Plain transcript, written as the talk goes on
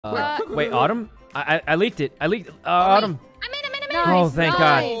Wait, Autumn? I leaked it. Autumn. I'm in. Oh, thank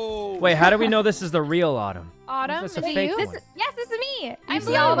God. Wait, how do we know this is the real Autumn? Autumn, is a is fake it you? one. Yes, this is me. I'm Blue.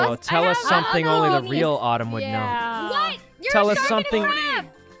 blue. Well, tell us something only the real Autumn would know. What? You're Tell a us shark something. and a crab.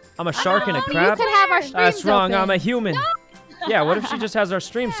 I'm a shark and a crab? You could have our streams That's wrong. open. I'm a human. No. Yeah, what if she just has our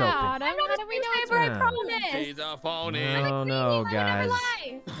streams open? Autumn, how do we know it's right? I promise. He's a phony. No, guys.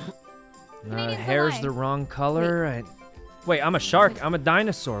 Canadians Hair's lie. the wrong color. Wait, I'm a shark. I'm a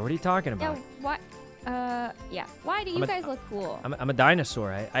dinosaur. What are you talking Yeah, about? what? Yeah. Why do you guys look cool? I'm a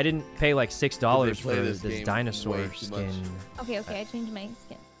dinosaur. I didn't pay like $6 for play this this game dinosaur way too skin. much. Okay, I changed my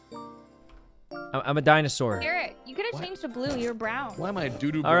skin. I'm a dinosaur. Garrett, you could have changed to blue. You're brown. Why am I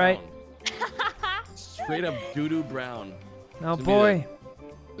doo-doo brown? All right. Straight up doo-doo brown. Oh, Should be boy.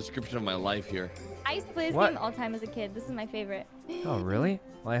 the description of my life here. I used to play this What? game all the time as a kid. This is my favorite. Oh, really?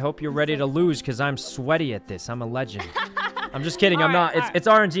 Well, I hope you're ready to lose because I'm sweaty at this. I'm a legend. I'm just kidding. I'm not. It's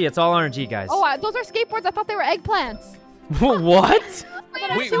RNG. It's all RNG, guys. Oh, those are skateboards. I thought they were eggplants. What?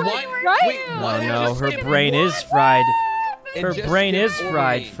 Wait, what? Right? Wait, what? Oh, no. Just Her skip brain over is me. fried. It Her just brain is skipped over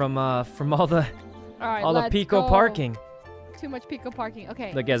fried me. from all the All right, Pico parking. Too much Pico parking.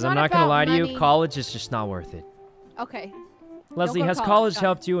 Okay. Look, guys, it's I'm not gonna about lie to you. money. College is just not worth it. Okay. Leslie, go to has college, college got it.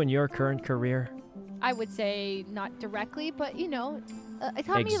 helped you in your current career? I would say not directly, but you know, it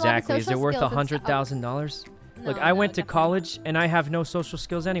taught me a lot of Exactly. Is it social worth skills and stuff. $100,000? Look, No, I went to definitely college and I have no social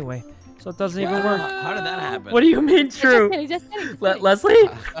skills anyway, so it doesn't even work. How did that happen? What do you mean true? Just kidding. Leslie?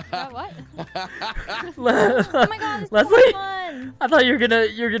 What? Oh my god, this is Leslie? so fun. I thought you're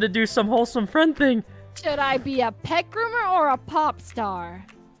gonna do some wholesome friend thing. Should I be a pet groomer or a pop star?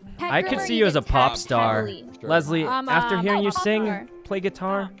 Pet I could groomer, see you as a get pop tagged star. heavily. Sure. Leslie, I'm after a hearing you pop sing, star. play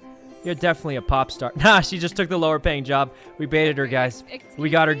guitar, you're definitely a pop star. Nah, she just took the lower paying job. We baited her, guys. We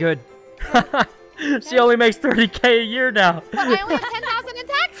got her good. She only makes $30K a year now. But I only have 10,000 in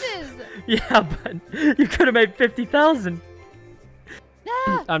taxes. Yeah, but you could have made 50,000.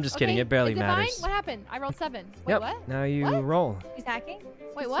 Ah, I'm just kidding. okay, It barely is it matters. Fine? What happened? I rolled 7. Wait, Yep. what? Now you What? roll. He's hacking?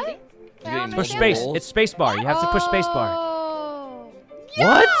 Wait, what? You're Yeah, getting I'm Push multiple space. rolls? It's space bar. You have to push space bar. Oh.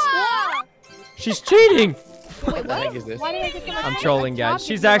 What? Yeah. She's cheating. Wait, What the heck what? is this? Why did I get the I'm trolling, guys.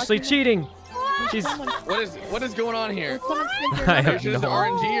 She's actually cheating. She's. What is going on here? I Is have she just no.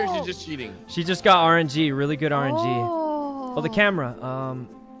 RNG or is she just cheating? She just got RNG. Really good RNG. Oh, Oh, the camera.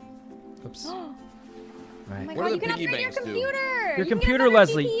 Oops. Oh Right. my What god, do you the can piggy upgrade your banks do? computer. Your You can computer, upgrade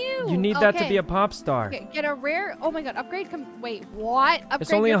Leslie. CPU. You need that to Okay. be a pop star. Okay, get a rare. Oh my god, upgrade. Wait, what? Upgrade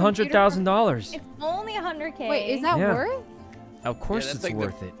It's only your computer? $100,000. It's only 100K. Wait, is that Yeah. worth? Of course, that's it's like the-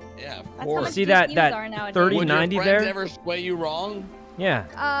 worth it. Yeah, of That's how course. much See that GPUs are nowadays. 3090 Would your friends there? ever sway you wrong? Yeah.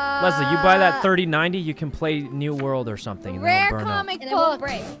 Leslie, you buy Uh, that 3090, you can play New World or something, and then Rare it'll burn up. comic And it won't book.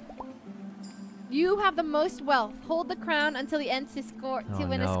 break. You have the most wealth. Hold the crown until the end to score Oh, to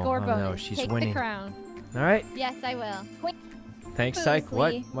win a no. score Oh, bonus. no, she's Take winning. the crown. All right. Yes, I will. Thanks, Psych.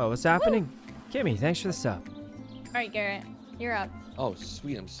 What? Leslie. What's happening? Kimmy, thanks for the sub. All right, Garrett, you're up. Oh,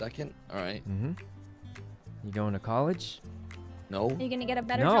 sweet. I'm second. All right. Mm-hmm. You going to college? No. Are you gonna get a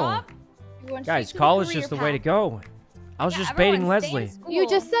better No. job? You're going Guys, straight to college career is the way to path. go. I was Yeah, just everyone baiting stay in Leslie. school. You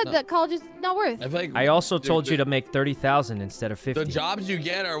just said No. that college is not worth. I feel like I also the- told you the- to make 30,000 instead of 50. The jobs you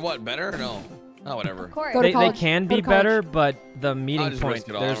get are what, better or no? Oh, whatever. Of course. Go to They college. can Go be to college. better, but the meeting just point, risk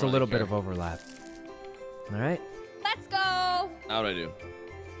it all. I there's a don't little really bit care. of overlap. All right. Let's go. How would I do?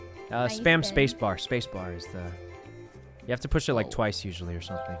 Nice Spam day. spacebar. Spacebar is the... You have to push it like Oh. twice usually or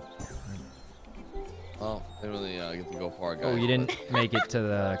something. Well, I didn't really get to go far, guys. Oh, you didn't make it to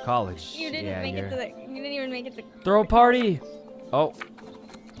the college. You didn't yeah, make you're... it to the. You didn't even make it to. Throw a party! Oh,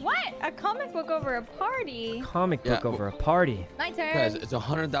 What? A comic book over a party? comic book Yeah, over a party. My turn. Guys, it's a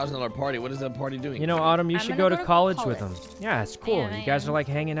 $100,000 party. What is that party doing? You know, Autumn, you I'm should gonna go to go to college with them. college. Yeah, it's cool. I You guys am. are like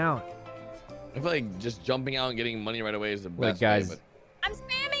hanging out. I feel like just jumping out and getting money right away is the best. guys. Way, I'm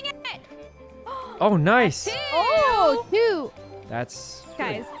spamming it. Oh, nice. Oh, two. That's...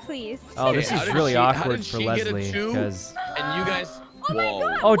 Guys, please. Oh, Hey, this how is did really she- how awkward did for she get a Leslie two? because... but- and you guys. Oh my Whoa.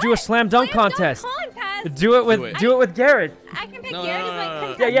 god. Oh, do a what? slam dunk Slam dunk contest. contest. Do it with Do it. do it with Garrett. I can pick No, Garrett no, as my no, no, no. Yeah,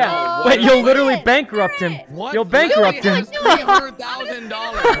 contestant. yeah. Oh, Wait, you'll do literally it. bankrupt Do him. it. What? You'll bankrupt him. $300,000.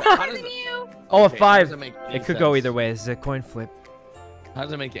 How does Than you. Oh, a Okay, how 5. does that make any It could go sense? either way. This is a coin flip. How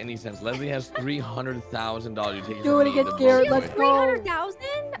does that make any sense? Leslie has $300,000. You take Do it against Garrett, let's go. 300,000?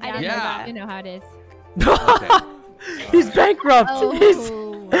 I didn't know Yeah. that. You know how it is. Okay. He's bankrupt.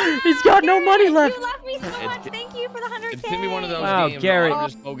 He's got no money left. You love me so It's much. g- Thank you for the 100K. It's gonna be one of those Wow, games Garrett. where it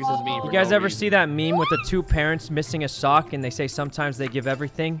just focuses me. You for guys no ever reason. see that meme with the 2 parents missing a sock and they say sometimes they give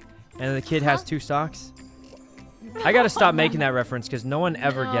everything and the kid has 2 socks? I gotta stop making that reference because no one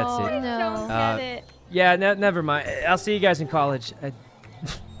ever gets it. No. Don't Uh, get it. Yeah, never mind. I'll see you guys in college.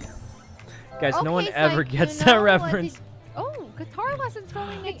 Guys, no one Okay, ever Sykkuno, gets that what reference. Oh, guitar lessons for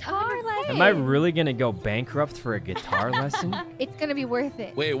me. Guitar lesson. Am I really gonna go bankrupt for a guitar lesson? It's gonna be worth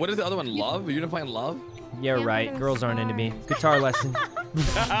it. Wait, what is the other one? Love? Are you gonna find love? Yeah, I'm right. gonna Girls aren't into me. start. Guitar lesson.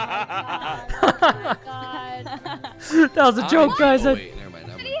 Oh God. That was a joke, guys. Oh, wait, never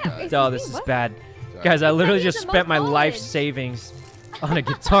mind. Oh, this is What? bad. Sorry. Guys, I literally he's just the spent my most life college. savings on a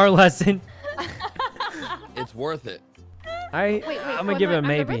guitar lesson. It's worth it. Wait, I'm gonna give it a I'm the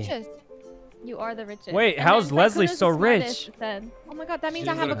maybe. richest. You are the richest. Wait, And how's then Leslie Sykkuno's so the smartest, rich? it said. Oh my God, that means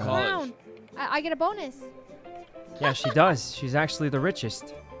She I have a didn't go to crown. I get a bonus. Yeah, she does. She's actually the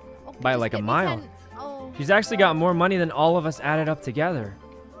richest. Okay, By just like a get me mile. 10. Oh. She's actually got more money than all of us added up together.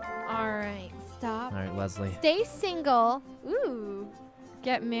 All right, stop. All right, Leslie. Stay single. Ooh.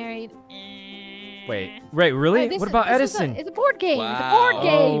 Get married. Wait, really? This What is- about this is Edison? It's a board game. It's a Wow. board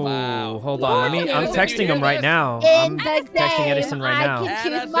game. Oh, Wow. hold on. Board I'm game. texting Did you him hear right this? now. In I'm the texting game, Edison right now. I can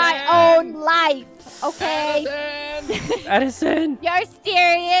choose Edison. my own life. Okay. Edison! Edison. You're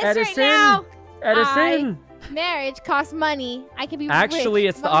serious Edison. right now? Edison. Marriage costs money. I can be Actually, rich,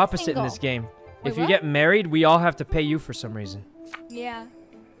 it's the but I'm opposite in single. this game. Wait, If you what? get married, we all have to pay you for some reason. Yeah.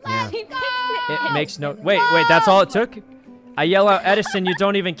 Yeah. He fixed It makes no. Wait, that's all it took? I yell out, Edison, you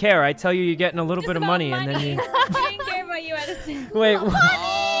don't even care. I tell you, you're getting a little bit of money, and then you. I didn't care about you, Edison. Wait.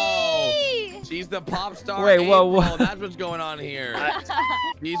 Oh, she's the pop star. Wait, whoa. April. That's what's going on here.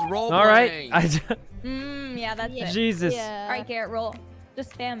 He's role All right. playing. Yeah, that's it. Jesus. Yeah. All right, Garrett, roll.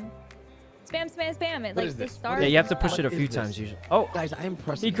 Just spam. Spam, spam, spam. It What like is the this? stars. Yeah, you have to push What it a is few this? times usually. Oh, Guys, I'm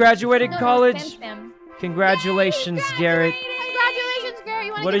pressing. he graduated No, college. spam, spam. Congratulations, Garrett. Congratulations, Garrett.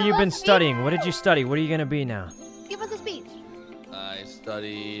 You wanna What give have a you little been speech? studying? What did you study? What are you gonna be now? Give us a speech. I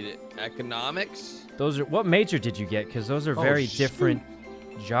studied economics. Those are what major did you get? Because those are Oh, very shoot. different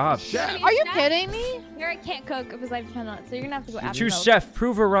jobs. Chef. Are you kidding me? Garrett can't cook if his life depends on it, so you're gonna have to go after Choose milk. chef.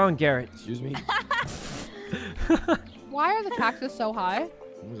 Prove her wrong, Garrett. Excuse me. Why are the taxes so high?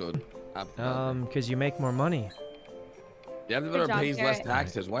 I'm gonna go after Because you make more money. You have to Good better job, pays less Garrett.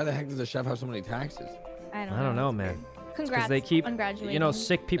 taxes. Why the heck does the chef have so many taxes? I I don't know, man. Congrats Because they keep, on graduating. you know,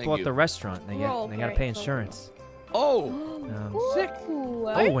 sick people Thank at you. the restaurant. They Roll, gotta Garrett, pay roll. insurance. Oh, Sick. Ooh,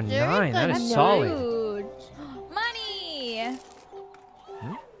 Oh, a 9. That is solid. huge. Money.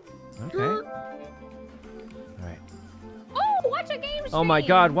 Okay. All right. Oh, watch a game Oh my stream.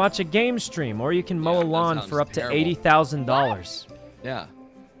 God! Watch a game stream, or you can mow Yeah, a that lawn sounds for up to terrible. $80,000. yeah.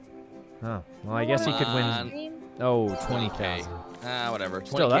 Oh, well, I guess you could win. Come Oh, Okay. 20,000. Whatever.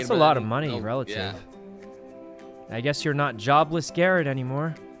 Still, 20K that's a better lot of than- money, oh, relative. Yeah. I guess you're not jobless Garrett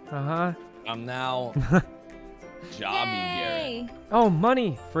anymore. Uh-huh. I'm now jobby Garrett. Yay. Oh,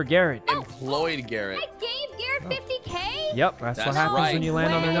 money for Garrett. Employed Garrett. I gave Garrett 50K. Yep, that's what That's happens right. when you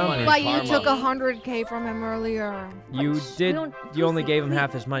land on their Way. numbers. But you Karma. took 100K from him earlier. You We did. don't You only do gave him something.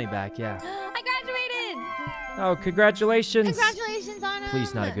 half his money back. Yeah. I graduated. Oh, congratulations. Congratulations on him.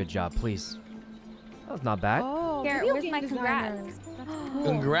 Please, not a good job, please. That was not bad. Oh, Garrett, video where's game my designer. congrats?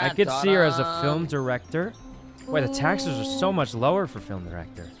 Congrats. I could see her as a Tana. film director. Wait, the taxes are so much lower for film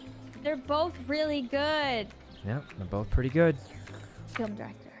director. They're both really good. Yep, they're both pretty good. Film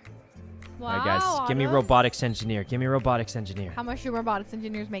director. Wow, All right, guys, give me Otto. robotics engineer. Give me robotics engineer. How much do robotics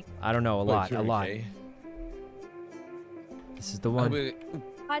engineers make? I don't know, a Wait, lot, a lot. 200K? This is the Oh, one. wait,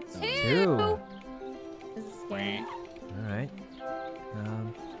 A Two. two. This is scary. All right.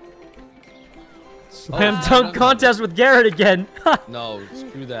 Slam Oh, dunk contest with Garrett again. no,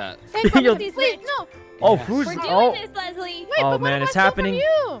 screw that. Hey, You'll- somebody, please, no. Oh, Yes. who's? We're doing Oh, this, Leslie. Wait, Oh, but what man, if it's I steal from happening.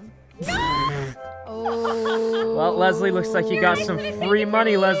 You? Oh. well, Leslie, looks like you got some free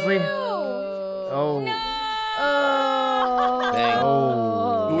money, Leslie. Oh. Oh, Dang.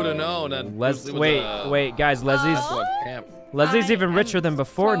 Oh. Who would have known that? Les. it was Wait, a- wait, guys. Leslie's what, camp? Leslie's even I richer am than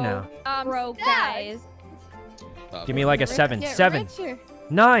before so now. Broke, guys. Give me like a 7, Get 7, richer.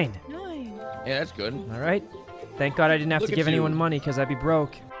 9. 9. Yeah, that's good. All right. Thank God I didn't have Look to at give anyone you. money because I'd be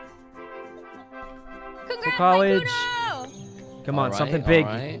broke. Congrats, college. Sykkuno. Come on, All something right, big.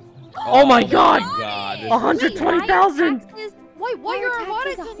 all right. Oh my God! God. Wait, 120,000. taxes- Wait, why what are are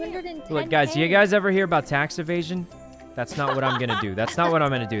robotics taxes engineers? 110K? Look, guys, you guys ever hear about tax evasion? That's not what I'm gonna do. That's not what I'm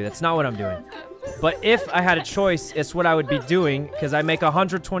gonna do. That's not what I'm doing. But if I had a choice, it's what I would be doing because I make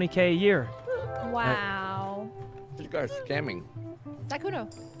 120K a year. Wow. This guy's scamming.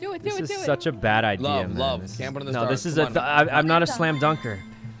 Sykkuno, do it, do This it, is do it. such a bad idea, Love, man. love. This is- Camp under the no, stars. this is Come on. I'm not a slam dunker.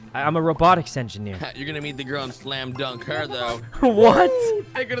 I'm a robotics engineer. You're gonna meet the girl and slam dunk her though. What?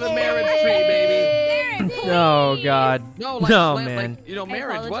 Take her to the marriage tree, baby. Oh God. No, like No, slam, man. like, you know, I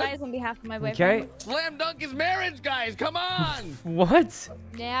marriage. apologize What? on behalf of my boyfriend. Okay. Slam dunk is marriage, guys. Come on. What?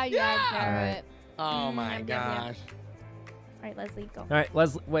 Now you Yeah. got Garrett. Oh my yep, yep. gosh. right, Leslie, go. All right,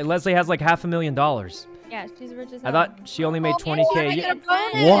 Leslie. Wait, Leslie has like $500,000. Yeah, she's rich as I hell. thought she only made 20K. I a get year. a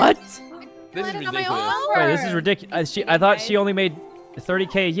bonus. What? This is landed on my own ridiculous. number. Wait, this is ridiculous. I thought she only made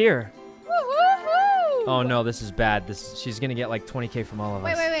 30K a year. Woo-hoo-hoo. Oh no, this is bad. She's gonna get like 20K from all of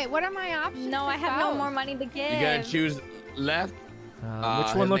us. Wait. What are my options? No, I to have no spouse? more money to give. You gotta choose left.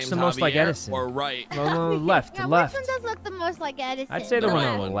 Which one his looks the name's most like Javier, Edison? Or right. No, left, Yeah, left. which one does look the most like Edison? I'd say the one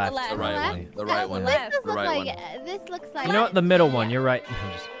on the The left. left. The right Left? one. The right one. This Left. does The look right like. one. This looks like. You know what? The middle one. You're right.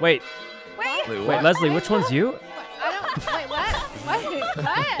 Wait, Wait. Wait, wait, what? Leslie. Which one's you? I don't. Wait,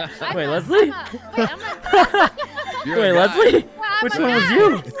 what? Wait, Leslie. Wait, I'm not. You're a Wait, guy. Leslie. I'm Which a one was guy.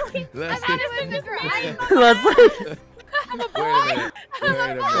 you? Leslie. Leslie. Wait a minute. Wait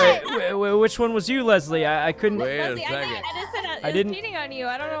a minute. Wait, which one was you, Leslie? I couldn't. Wait a Leslie, I second. thought Edison I is didn't- cheating on you.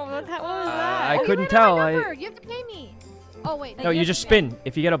 I don't know what was I that. Oh, you couldn't ran out tell. my number. You have to pay me. Oh wait. No, you just spin.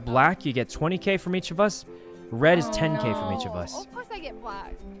 If you get a black, you get 20K from each of us. Red is 10K from each of Oh, us. of course I get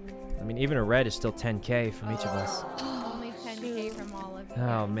black. I mean, even a red is still 10K from each of us. Only 10K from all of you.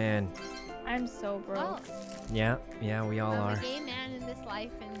 Oh man. I'm so broke. Well, Yeah, we all I'm are. a gay man in this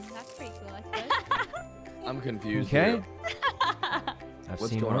life, and that's pretty cool, I suppose. I'm confused. Okay. here. I've What's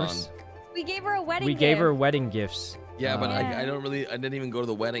seen going worse. We gave her a wedding We gave her gift. wedding gifts. Yeah, but Yeah. I didn't even go to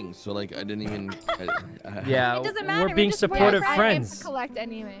the wedding, so like I didn't even. Yeah, It doesn't matter, we're we're being just supportive I friends. have to collect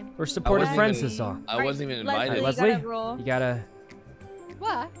anyway. We're supportive wasn't friends. even- That's all. I wasn't even Leslie, invited. you Leslie, gotta roll. you gotta.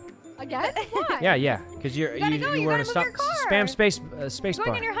 What? Again? Why? Yeah, because you gotta go, you were gotta in a move your car. spam space Going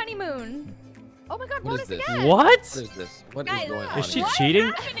bar. on your honeymoon. Oh my god, What bonus is this? again. What? What is this? What is Guys, going on? Is she here? cheating?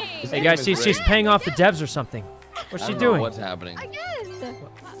 Happening. Hey game guys, is she's rigged. paying off the devs or something. What's I she don't know doing? What's happening? Again.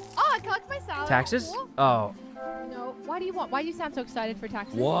 Oh, I collect my salary. Taxes? Cool. Oh. No. Why do you sound so excited for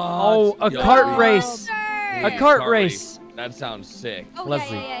taxes? What? Oh, a Yo, cart dude. race. Sure. A cart race. That sounds sick. Oh,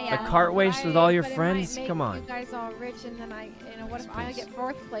 Leslie, yeah. a cart race with all your But it friends? might make Come on. You guys all rich, and then what if I Please. get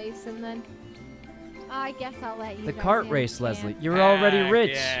 4th place, and then I guess I'll let you. The guys cart in. race, Yeah. Leslie. You're already Heck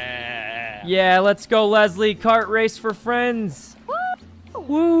rich. Yeah. Yeah, let's go, Leslie. Cart race for friends.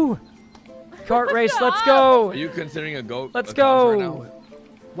 Woo. Cart race, let's go. Are you considering a goat? Let's a concert go. now?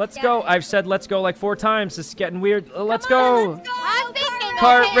 Let's Yeah. go. I've said let's go like 4 times. This is getting weird. Let's go. I'm thinking.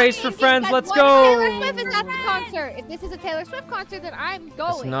 Cart okay, race for if friends, that's let's one go. Taylor Swift is at the concert. If this is a Taylor Swift concert, then I'm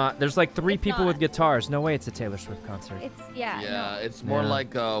going. It's not. There's like 3 It's people not. with guitars. No way it's a Taylor Swift concert. It's yeah. Yeah, it's more Yeah.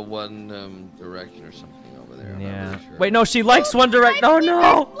 like One Direction or something over there. I'm not Yeah. really sure. Wait, no, she likes One Direction. Oh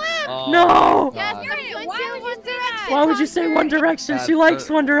no. Oh, No. Yes, God. I'm going Why to would you One say that? Direction Why would you say One concert. Direction? She That's likes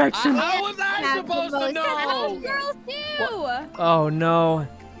the- One Direction. How was I Have supposed the to most know? Girls too. Oh no.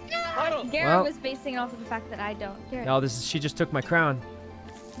 Garrett Well- was basing it off of the fact that I don't. Garrett. No, she just took my crown.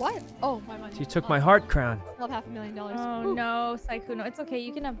 What? Oh, my money. She took my heart crown. I love $500,000. Oh Ooh. no, Sykkuno. It's okay.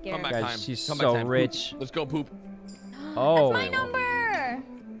 You can have Come Garrett. back Guys, time. she's Come so back time. Poop. rich. Let's go poop. Oh. That's my number.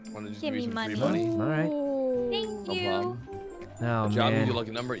 Want to just Give give me you some money. free money? All right. Thank No you. problem. Oh Good job. man. You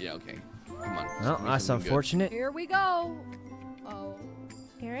lucky number? Yeah. Okay. Come on. just Well, give me that's something good. unfortunate. Here we go. Oh.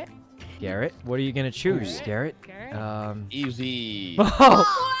 Garrett. Garrett, what are you gonna choose, Garrett? Garrett. Easy.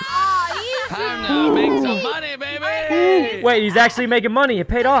 Oh. Time to make some money, baby. Wait, he's actually making money. It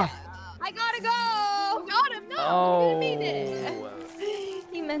paid off. I gotta go. Got him. No. Oh. You didn't mean it.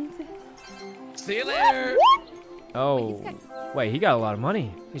 He meant it. See you later. Oh. Wait, he got a lot of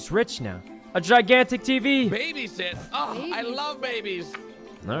money. He's rich now. A gigantic TV. Babysit. Oh, I Baby. love babies.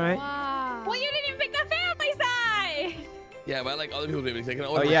 All right. Wow. Well, you didn't even pick the family side. Yeah, but I like other people's babies. They can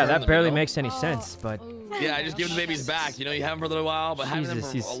Oh always yeah, return that them, barely you know? makes any Oh. sense, but Ooh. Yeah, I just give the babies back. You know, you have them for a little while, but having them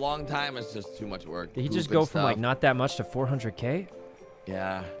Jesus, for he's- a long time is just too much work. did he just Poop go and from like stuff. not that much to 400K?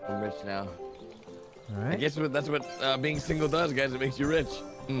 Yeah, I'm rich now. All I right. guess that's what being single does, guys. It makes you rich.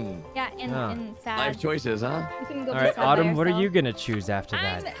 Mm. Yeah, and, Ah. and sad. Life choices, huh? You can go All be right, sad by Autumn, what are yourself. you gonna choose after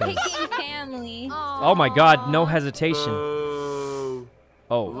I'm that? 'Cause- picking family. Oh my God, no hesitation. Oh.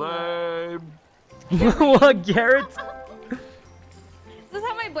 Oh. Lame. What, Garrett? This is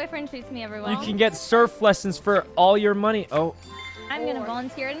how my boyfriend treats me, everyone. You can get surf lessons for all your money. Oh. I'm gonna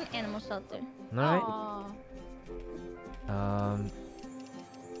volunteer at an animal shelter. All right. Aw.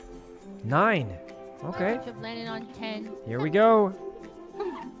 9. Okay. Should have landed on 10. Here we go.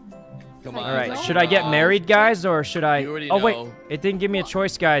 Come on. All right. Zach. Should I get married, guys, or should I? You already Oh wait, know. it didn't give me a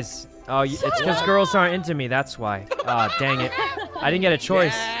choice, guys. Oh, it's because up. girls aren't into me. That's why. Ah, dang it. I didn't get a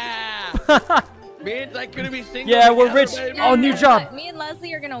choice. Yeah. Means I couldn't be single. Yeah, we're together, rich. baby. Oh, new job. Me and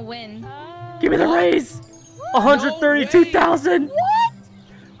Leslie are gonna win. Give me the raise. 132,000. What?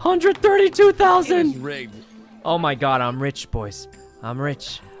 It 132,000. is rigged. Oh my God, I'm rich, boys. I'm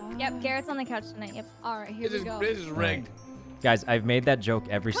rich. Yep, Garrett's on the couch tonight. Yep. All right, here This we is go. this is rigged. Guys, I've made that joke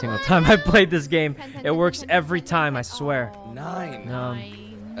every single time I played this game. 10, 10, It 10, works 10, every 10, time, 10. I swear. Oh, 9.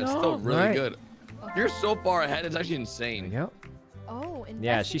 nine. That's still really Right. good. You're so far ahead. It's actually There you insane. go. Oh, Yeah,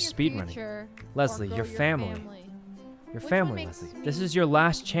 invest in she's your speedrunning. future Leslie, or your grow family. Your Which one family, makes Leslie. me- This is your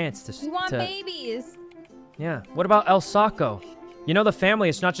last chance to. We want to babies. Yeah. What about El Sacco? You know the family,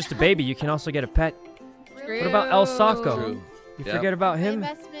 it's not just a baby. You can also get a pet. What about El Sacco? True. You Yep. forget about The him?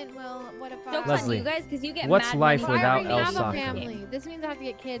 investment will. What if Joke's Leslie, on you guys, because you get what's mad life money. without I already El have a Sacco? family. This means I have to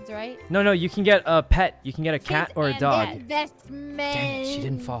get kids, right? No, you can get a pet. You can get a cat or a and dog. Investment. Dang it, she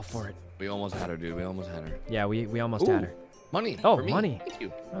didn't fall for it. We almost had her, dude. We almost had her. Yeah, we almost Ooh. had her. Money. Oh, for me. money. Thank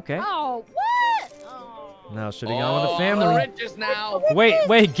you. Okay. Oh, what? Oh. No, should have gone with the I'm family. the richest now.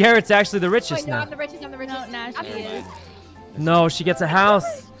 Wait, Garrett's actually the richest Wait, no, now. I'm the richest. I'm the richest. No, now she Never is. mind. No, she gets a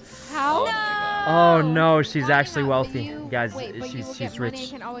house. How? Oh no, she's Why actually not? But wealthy. you- Guys, wait, but you will she's get money rich.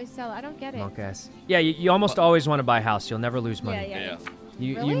 and can always sell it. I don't get it. Okay. Yeah, you almost always want to buy a house. You'll never lose money. Yeah.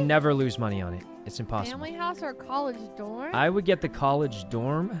 You Really? never lose money on it. It's impossible. Family house or college dorm? I would get the college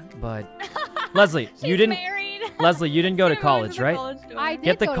dorm, but Leslie, you didn't. Married. Leslie, you didn't go to She never went college, the right? college dorm. I did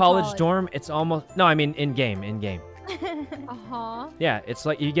Get the go to college dorm. It's almost no. I mean, in game. Uh-huh. Yeah, it's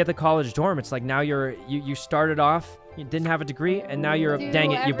like you get the college dorm. It's like now you started off. You didn't have a degree, and now you're. Do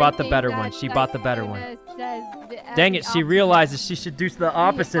Dang it! You bought the everything better that one. She bought the better one. Sykkuno says the- Dang the it! She opposite. realizes she should do the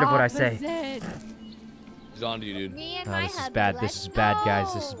opposite of what I say. Opposite. She's on to you, dude. Me and Oh, my this is hubby, bad. This let's is bad,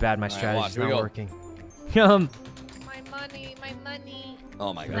 guys. This is go. bad. My All right, strategy's watch, here not we go. working. My money, my money.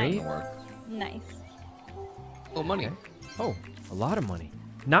 Oh my god, Three? it doesn't work. Nice. Oh, money. Okay. Oh, a lot of money.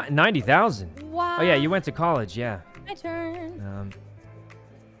 Not 90,000. Wow. Oh yeah, you went to college. Yeah. My turn.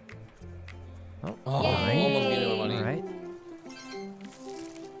 Oh, Oh, all right. almost getting my money. All right.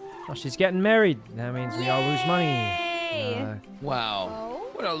 Oh, she's getting married. That means we all lose money. Yay. Wow. Oh.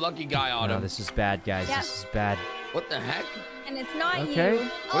 What a lucky guy on No, him. this is bad, guys. Yep. This is bad. What the heck? And it's not Okay. you.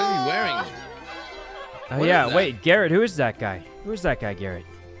 What is he wearing? Oh What yeah, is that? wait, Garrett. Who is that guy? Who is that guy, Garrett?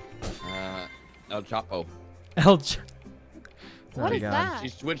 El Chapo. El. What oh, is God. that? She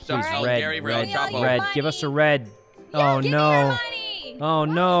switched up Alright. El Red, Gary for red, El Chapo. red. Give us a red. Oh Give me your no. money. Oh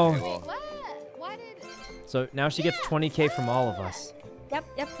no. Okay, well, What? Why did? So now she gets 20K from all of us. Yep.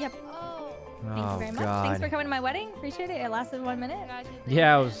 Oh. Thank you Oh very much. Thanks for God. coming to my wedding. Appreciate it. It lasted 1 minute. Gotcha,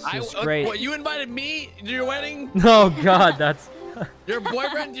 Yeah, it was, I, it was great. What, you invited me to your wedding? Oh God, that's. Your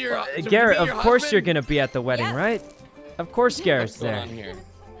boyfriend? Garrett, of your course husband? you're gonna be at the wedding, Yep. right? Of course Garrett's What's going there. on here?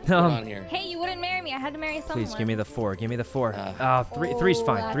 What's going on here? Hey, you wouldn't marry me. I had to marry someone. Please give me the 4. Give me the 4. Uh, Three's Oh,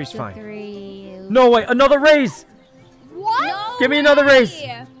 fine. that's Three's a fine. 3. No way, another raise. What? No Give me another raise.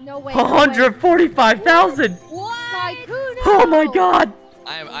 way. No way. 145,000. What? Sykkuno. Oh my God.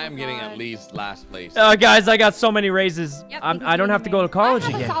 I am getting at God. least last place. Guys, I got so many raises. Yep, I don't have to go to college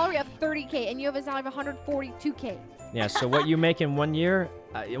I have a again. salary of 30K and you have a salary of 142K. Yeah. So what you make in 1 year,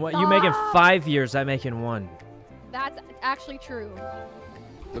 what you make in 5 years, I make in 1. That's actually true.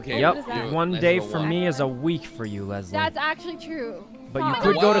 Okay. Yep. is that? One nice day little for walk. me is a week for you, Leslie. That's actually true. But you Fine.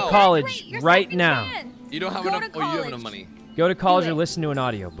 could go to Wow. college Wait, you're right second now. chance. You don't have Go enough. to Oh, you have college. enough money. Go to college Do or it. listen to an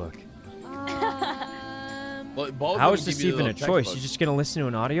audiobook. Well, both How of is them this give you even a little choice? textbooks. You're just gonna listen to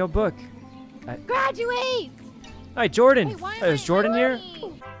an audiobook? Graduate! Hi, Jordan. Wait, why am Hey, is I Jordan here?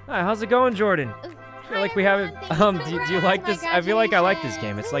 money? Hi, how's it going, Jordan? I feel like we have it. Do you like this? I feel like I like this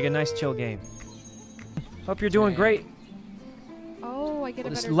game. It's like a nice chill game. Hope you're doing great. Oh, I get a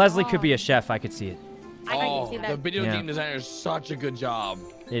This better Leslie could be a job. chef. I could see it. I can Oh, see the that. video Yeah. game designer is such a good job.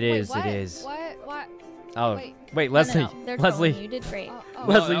 It Wait, is. what? It is. What? Oh, Wait. wait, No, Leslie. no, they're Leslie. trolling you. You did great. Oh,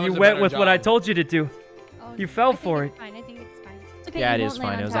 Leslie, that you was a went better with what I job. told you to do. oh, You fell I think for it's it. Fine. I think it's fine. It's okay, Yeah, you it won't is land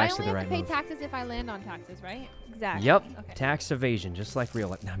fine. on It was top. actually the I only right have to pay move. taxes if I land on taxes, right? Exactly. Yep. Okay. Tax evasion, just like real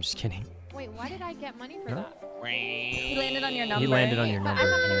life. No, I'm just kidding. Wait, why did I get money for Huh? that? He landed on your number. He landed on your But number. I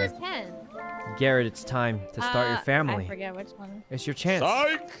thought yeah. it was 10. Garrett, it's time to start your I family. forget which one. It's your chance.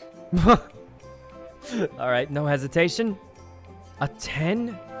 Psych! All right, no hesitation. A 10?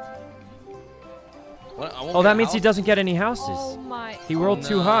 What, I won't Oh, get that a means he house? doesn't get any houses. Oh my. He rolled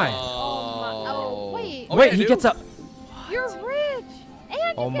too high. Oh, wait. Oh, Wait, yeah, I he do. gets up. You're rich.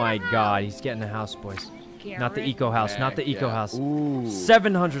 And Oh you get my a house. God, he's getting a house, boys. Not the Garrett. eco house. Not the Heck eco yeah. house. Ooh.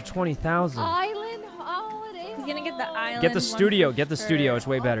 720,000. Island holiday. He's gonna get the island. Get the one studio. for Get the sure. studio. It's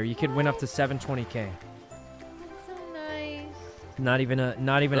way better. You could win up to 720K. That's so nice. Not even a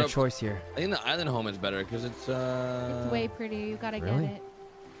Yep. choice here. I think the island home is better because it's It's way prettier. You gotta Really? get it.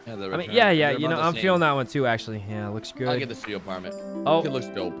 Yeah, the I mean, restaurant. yeah. They're You about know, the I'm same. feeling that one too. Actually, yeah, it looks I'll get good. the studio apartment. Oh, It looks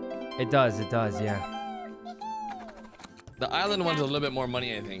dope. it does. It does. Yeah. The island one's a little bit more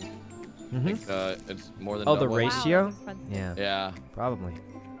money, I think. Mhm. It's more than Oh, the double. ratio? Wow, that's expensive. Yeah. Yeah. Probably.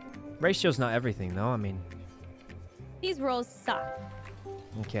 Ratio's not everything, though. I mean, These rolls suck.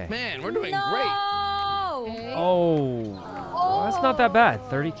 Okay. Man, we're doing great. No! Okay. Oh, that's not that bad.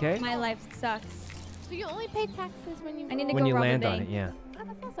 30K My life sucks. So you only pay taxes when you I need to when go you rob a land on bank. it. Yeah. Oh,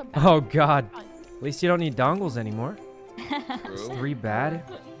 that's not so bad. Oh God. At least you don't need dongles anymore. It's True. 3 bad.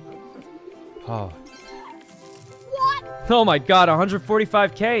 Oh. What? Oh my God.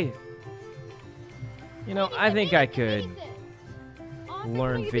 145K. You know, I think I could.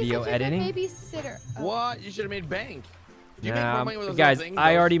 learn video editing. Babysitter. Oh. What? You should have made bank. Do you make more money with those guys, little things?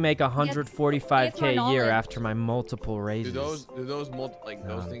 I Those- already make It's 145K a more year knowledge. after my multiple raises. Do those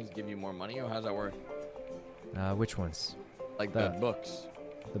No. things give you more money, or how does that work? Which ones? Like The- the books.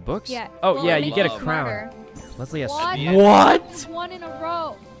 The books? Yeah. Oh Well, yeah, it you makes get a you crown. smarter. Leslie has. What? Yeah. What? One in a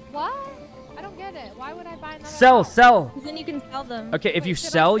row. What? I don't get it. Why would I buy another? Sell, house? sell. 'Cause then you can sell them. Okay, if Wait, you should I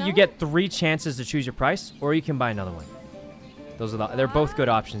sell, you sell get 3 chances to choose your price, or you can buy another one. Those are they're both good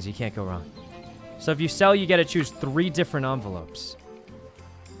options. You can't go wrong. So if you sell, you get to choose 3 different envelopes.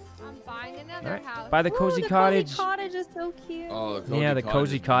 I'm buying another All right. house. Buy the Ooh, cozy the cottage. Cozy cottage is so cute. Oh, the cozy Yeah, the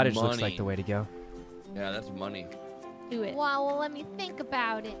cozy is cottage money. looks like the way to go. Yeah, that's money. Do it. Well, let me think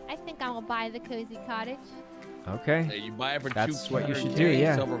about it. I think I will buy the cozy cottage. Okay. Hey, you buy it for That's 200K, what you should do,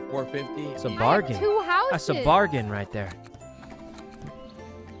 yeah. Sell for 450. It's a I have bargain. 2 houses. That's a bargain right there.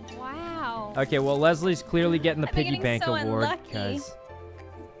 Wow. Okay, well, Leslie's clearly getting the I'm piggy getting bank so award unlucky. because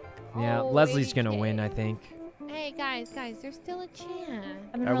yeah, Oh, Leslie's gonna 80K. win, I think. Hey guys, there's still a chance.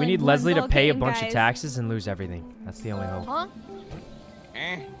 I've been We rolling need one Leslie to ball pay a game, bunch of guys. taxes and lose everything. That's the only hope. Huh?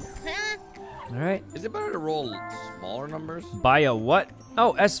 Eh. All right. Is it better to roll smaller numbers? Buy a what?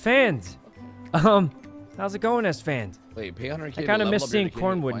 Oh, S-Fans. How's it going, S-Fans? Wait, pay 100K. I to kind of level miss up your seeing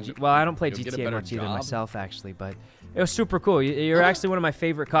education, Cornwood. find- Well, I don't play you'll get a GTA better much either job? myself, actually, but it was super cool. You're actually one of my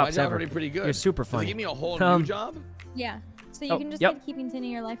favorite My cops job's ever. already pretty good. You're super Does it funny. give me a whole Um, new job? Yeah. So you Oh, can just yep. like, keep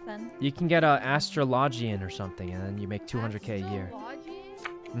continuing your life then. You can get a astrologian or something, and then you make 200K a year. Astrology?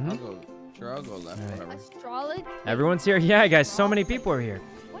 I'll hmm go. Sure, I'll go left. Alright. Whatever. Astrology? Everyone's here. Yeah, guys, so many people are here.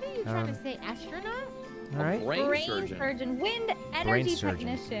 What are you trying to Um, say? Astronaut? All right. Brain Brain surgeon. surgeon. Wind energy surgeon.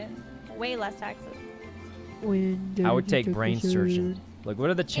 technician. Way less taxes. I would take brain surgeon. Look, what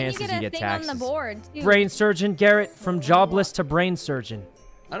are the And chances you you get a get thing taxes? on the board too. Brain surgeon, Garrett, from jobless to brain surgeon.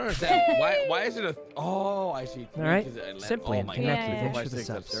 I don't understand. Why is it a? Oh, I see. All right. 'Cause it land- Simply oh and my connected. God. Thanks for the 4, 5, 6,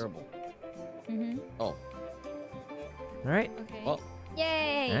 that's subs. terrible. Mm-hmm. Oh, All right. Okay. well,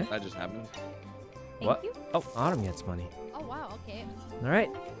 Yay. Eh? that just happened. Thank What? you. Oh, Autumn gets money. Oh wow. Okay. All right.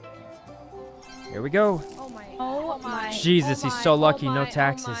 Here we go. Oh my. Oh my. Jesus, Oh he's my, so oh lucky. my, No oh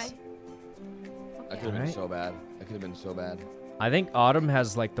taxes. my. That could have been Alright. so bad. That could have been so bad. I think Autumn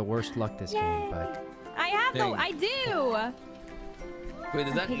has like the worst luck this game, but I have Dang. no. I do. Wait,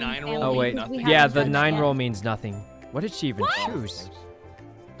 does that picking 9 roll family. oh wait, because we yeah, haven't the done 9 yet. roll means nothing. What did she even What? choose?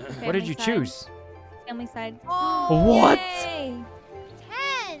 What did Family you side. choose? Family side. Oh. What? Yay.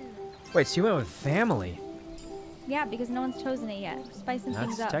 10. Wait, she went with family. Yeah, because no one's chosen it yet. Spicing That's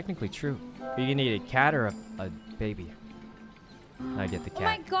things up. technically true. Are you gonna need a cat or a baby? I get the Oh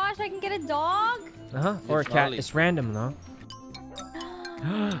my cat. gosh, I can get a dog. Or a It's cat. Charlie. It's random though.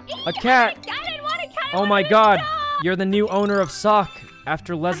 A I cat! didn't want a cat. I Oh my wanted a God! dog. You're the new owner of Sock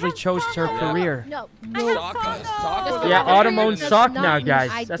after Leslie have chose her Sock. career. No. I have Sock- Socko. Sock was Yeah, the Autumn one owns that- Sock not now, me. guys.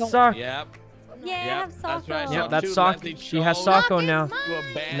 I That's don't- Sock. Yep. Yeah, I Yep, have that's Socko. right. Yeah, Sock that's too. Sock. Leslie She has chose Socko is now. mine.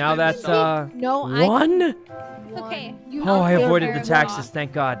 to abandon Now that's Sock. No, I. one. Okay. You Oh, I I'll avoided figure the it out. taxes.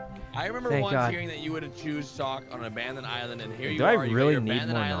 Thank God. I remember Thank once God. hearing that you would choose Sock on an abandoned island, and here you Do I are. You got really your need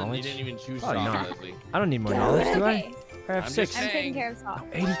abandoned more island, knowledge? You didn't even choose Probably Sock, not. Leslie. I don't need more knowledge, do I? Okay. I have I'm 6. just I'm taking saying. care of Sock.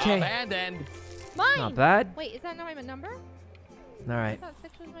 80K. Abandoned. Mine. Not bad. Wait, is that not my number? All I right. thought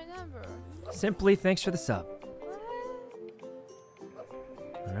 6 was my number. Simply, thanks for the sub.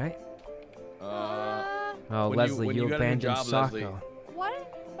 All right. Oh, When Leslie, when you got a new abandoned job, Socko. Leslie.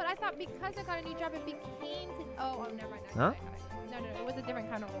 What? But I thought because I got a new job, it became to. Oh, never mind. Huh? No, it was a different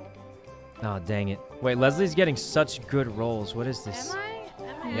kind of role. Oh, dang it. Wait, Leslie's getting such good rolls. What is this? Am I?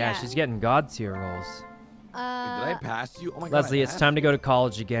 Yeah, Yeah. she's getting God tier rolls. Wait, did I pass you? Oh my God. Leslie, I it's passed time to you. go to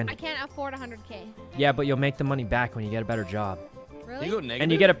college again. I can't afford 100K. Yeah, but you'll make the money back when you get a better job. Really? You go negative.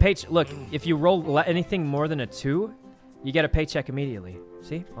 And you get a paycheck. Look, if you roll anything more than a 2, you get a paycheck immediately.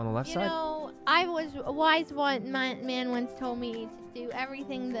 See, on the left You side? know, I was a wise man once told me to do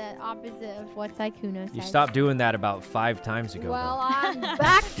everything the opposite of what Sykkuno said. You stopped doing that about 5 times ago. Well, though. I'm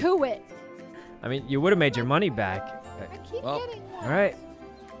back to it. I mean, you would have made your money back. I keep Well, getting one. All right.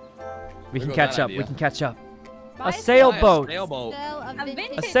 We There can goes catch that up. We idea. can catch up. Buy A sailboat. Sailboat. Sell a A vintage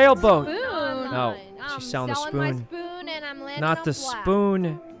vintage sailboat. spoon. No, I'm she's selling the my spoon. spoon and I'm landing Not on the flat.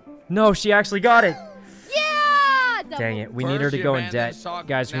 spoon. No, she actually got it. Yeah! Dang Double- it. We need her First to she go in abandoned debt. Sock,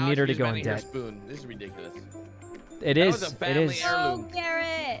 Guys, we now need her to she's go in abandoning her debt. Spoon. This is ridiculous. It That is. was a It family is. heirloom. Oh,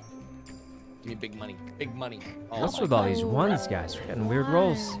 Garret. Give me big money. Big money. Oh, What's my with all God. these ones, guys? We're getting weird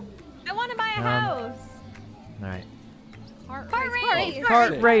rolls. I want to buy a house. All right.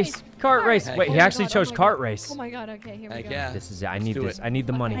 Cart race. Cart race. Heck Wait, he yeah. actually chose cart race. Oh my god, okay, here we Heck go. yeah. This is it. I need do this. it. I need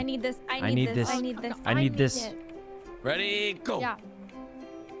the I money. need this. I I need need this. this. I need this. I need this. it. Ready, go. Yeah.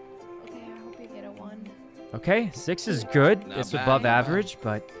 Okay, I hope you get a 1. Okay, 6 is good. Not It's bad, above not bad. average,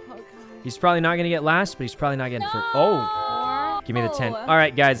 but Oh god. he's probably not gonna get last. But he's probably not getting first. Oh, No. give me the 10. All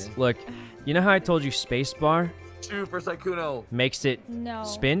right, guys, look. You know how I told you spacebar 2 for Sykkuno. makes it No.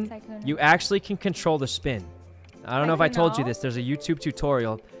 spin? Sykkuno. You actually can control the spin. I don't know if I told you Sykkuno? this. There's a YouTube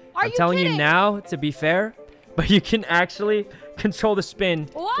tutorial. Are I'm you telling kidding? you now to be fair, but you can actually control the spin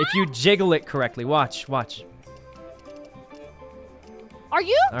if you jiggle it correctly. Watch. Are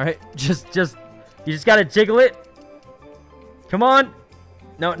you? All right, you just gotta jiggle it. Come on.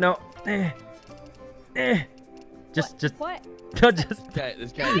 No. Just, What? just. Okay,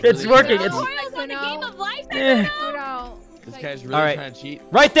 this guy. It's working. It's Tutorials on the game of life. Eh. No. This guy's really All right. trying to cheat.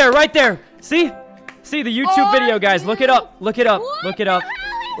 right there. See the YouTube video, guys. Look it up. Look it up. What Look it the up. hell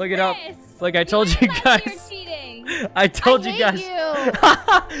is Look it up. this? Look, I told you You're guys. cheating. I told I you hate guys.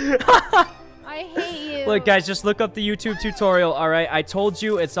 I hate you. Look, guys, just look up the YouTube tutorial. All right, I told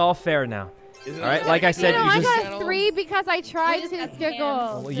you it's all fair now. Isn't All right, it like I You said, know, you I just. got 3 because I tried just to got jiggle.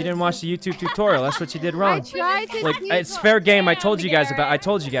 scammed. Well, you didn't watch the YouTube tutorial. That's what you did wrong. I tried to Like, jiggle. it's fair game. I told you guys about. I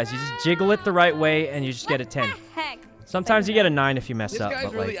told you guys. You just jiggle it the right way, and you just get a 10. Heck. Sometimes you get a 9 if you mess This up, guy's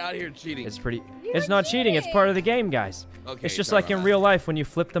but really like, out here cheating. it's pretty. It's not cheating. It's part of the game, guys. Okay, It's just sorry like in about real life when you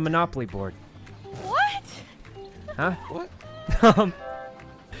flip the Monopoly board. What? Huh? What?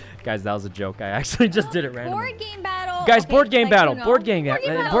 Guys, that was a joke. I actually just did it randomly. Board game battle. Guys, Okay, board game battle. Sykkuno. Board game.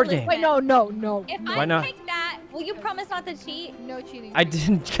 Board game. Wait, no. If Why I not? pick that, will you promise not to cheat? No cheating. I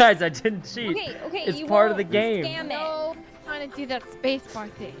didn't, guys. I didn't cheat. Okay. It's you part of won't the game. Scam it. No, trying to do that spacebar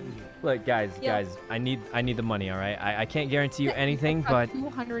thing. Look, guys, Yep. I need the money. All right. I can't guarantee you anything, but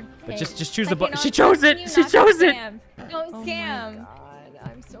 200K. just choose the button. Sykkuno, She chose I'm it. telling She you not to chose it. scam. Don't Oh scam. my god,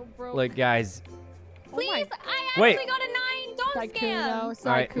 I'm so broke. Look, guys. Please, I Wait. actually got a 9. Don't scam.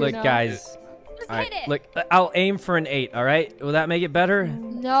 All right. Look, guys. Just All right. hit it. Look, I'll aim for an 8. All right. Will that make it better?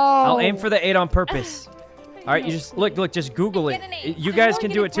 No. I'll aim for the 8 on purpose. All right. You just look. Just Google it. Get an 8. You I guys won't can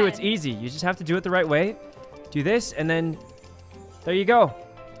get do a it too. It's 10. easy. You just have to do it the right way. Do this, and then there you go.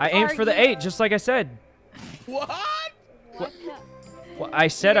 I aimed for the 8, just like I said. What? Well, I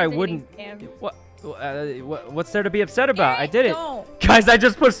said I You guys are wouldn't. getting scammed. What's there to be upset about? I did it. Don't. Guys, I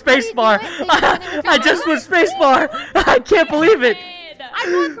just put spacebar. I just put spacebar. I can't believe it. I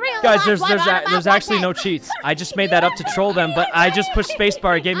won 3 on the Guys, last there's one, there's I'm a, at there's actually no 110. cheats. I just made that up to troll them, but I just pushed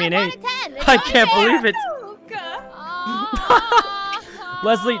spacebar. It gave me an I 8. got a 10. It's I not can't fair. believe it. Oh.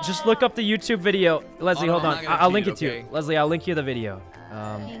 Leslie, just look up the YouTube video. Leslie, Oh, no, hold I'm on. not gonna I'll cheat, link it to okay? you. Leslie, I'll link you the video.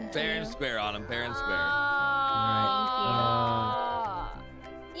 Fair and square on him. Fair and square.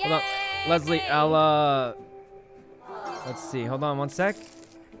 Hold on. Leslie, I'll let's see. Hold on one sec.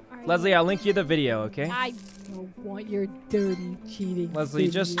 Leslie, I'll link you the video, okay? I don't want your dirty cheating. Leslie,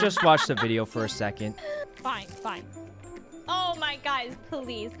 just watch the video for a second. Fine. Oh my guys,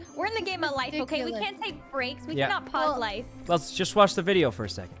 please. We're in the game of life, okay? We Ridiculous. can't take breaks. We Yeah. cannot pause life. Let's just watch the video for a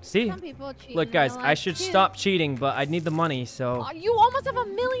second. See? Some people cheat. Look, in guys, real I life, should too. stop cheating, but I need the money, so. You almost have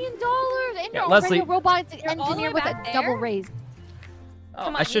 $1 million, and Yeah, you're Leslie- already a robotic You're all the engineer way with a back double there? raise. Oh,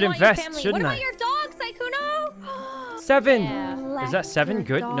 Come I on, should you want your invest, family. shouldn't What I? about your dog, Sykkuno? 7. Yeah. Is that 7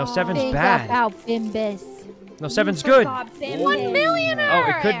 good? No, 7's Think bad. about Fimbus. No, 7's good. $1 millionaire. Oh,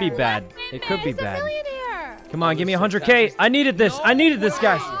 it could be bad. It could be He's a bad. millionaire. Come on, give me 100K. I needed this. I needed this,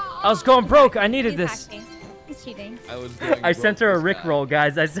 guys. I was going broke. I needed this. He's cheating. I was going I sent her a broke this Rickroll,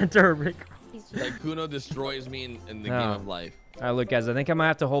 guys. I sent her a Rickroll. He's cheating. Sykkuno destroys me in the No. game of life. All right, look, guys. I think I might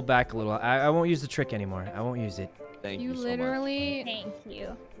have to hold back a little. I won't use the trick anymore. I won't use it. Thank you You so much. literally, Thank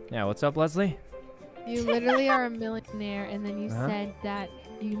you. Yeah, what's up, Leslie? you literally are a millionaire, and then you Uh-huh. said that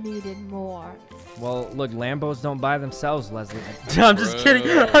you needed more. Well, look, Lambos don't buy themselves, Leslie. I'm just Bro.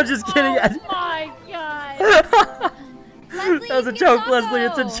 kidding. I'm just kidding. Oh my god. Leslie, That was a you joke, suck, Leslie.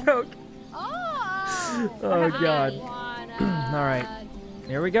 It's though. a joke. Oh, God. All right.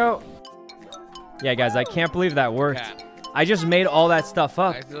 Here we go. Yeah, guys, I can't believe that worked. Cat. I just made all that stuff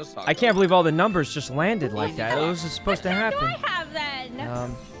up. I still suck, I can't though. believe all the numbers just landed like that. It was just supposed to What happen. do I have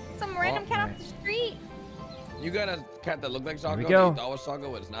then? Some random cat off the street. You got a cat that looked like Sykkuno. we go. You thought it was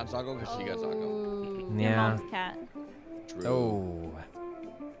Sykkuno, but it's not Sykkuno because she got Sykkuno. Your Yeah. mom's cat. True. Oh.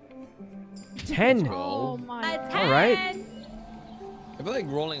 10. Oh A my 10. All right. I feel like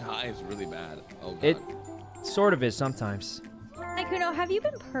rolling high is really bad. Oh god. It sort of is sometimes. Sykkuno, Sykkuno, have you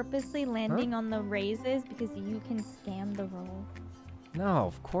been purposely landing on the raises because you can scam the roll? No,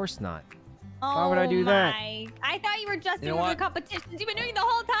 of course not. Oh Why would I do that? I thought you were just You know doing the what? competitions. You've been doing the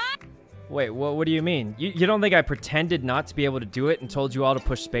whole time. Wait, what do you mean? You don't think I pretended not to be able to do it and told you all to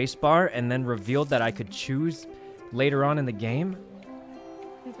push spacebar and then revealed that I could choose later on in the game?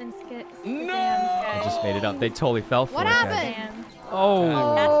 You've been No! I just made it up. They totally fell for What it, guys. happened?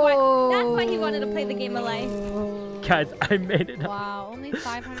 Oh, That's why he wanted to play the game of life. guys, I made it up. Wow, only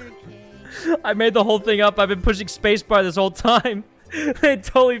 500k. I made the whole thing up. I've been pushing spacebar this whole time. They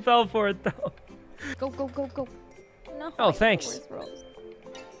totally fell for it, though. Go, go, go, go. No, Oh, I got the thanks. worst rolls.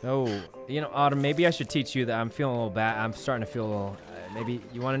 Oh, you know, Autumn, maybe I should teach you that. I'm feeling a little bad. I'm starting to feel a little... maybe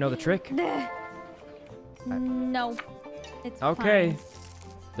you want to know the trick? No. It's Okay. fine.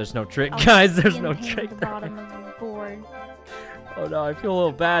 There's no trick, I'll guys. There's skin no paint trick. the bottom of the board. Oh, no, I feel a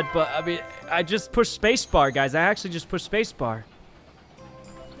little bad, but, I mean, I just pushed spacebar, guys. I actually just pushed spacebar.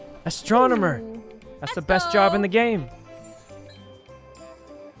 Astronomer. Ooh. That's the Let's best job in go. the game.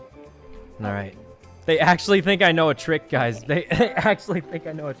 All right. They actually think I know a trick, guys. They actually think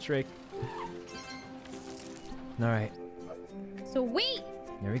I know a trick. All right. Sweet.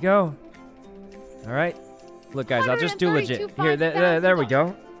 There we go. All right. Look, guys, I'll just do legit. Here, there we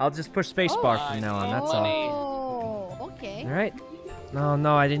go. I'll just push spacebar from now on. That's all. Oh, okay. All right. No,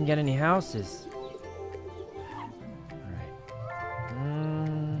 no, I didn't get any houses. All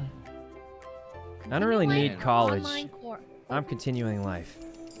right. I don't really need college. Online course. I'm continuing life.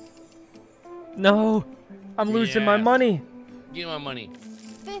 No, I'm losing my Yes. money. Give me my money.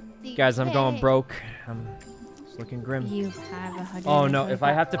 50. Guys, I'm going broke. It's looking grim. You have 100. Oh no, if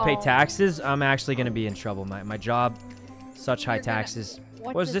I have to pay Oh. taxes, I'm actually gonna be in trouble. My job, such high You're gonna- taxes.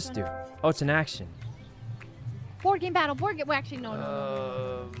 What What's does this do? Oh, it's an action. Board game battle. Board game. Well, actually, no.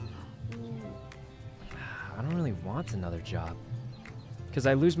 I don't really want another job. Because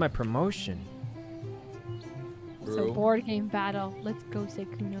I lose my promotion. So True. board game battle. Let's go,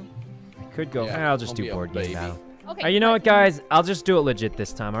 Sykkuno. I could go. Yeah, I'll just don't do be a board game baby. battle. Okay. You know what, guys? I'll just do it legit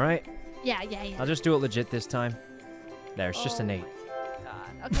this time, all right? Yeah, yeah, yeah. I'll just do it legit this time. There, it's just an Oh 8.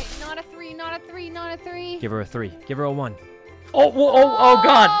 God. Okay, not a 3, not a 3, not a 3. Give her a 3. Give her a 1. Oh,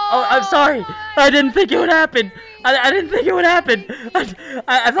 God. Oh, I'm sorry. I didn't think it would happen. I didn't think it would happen.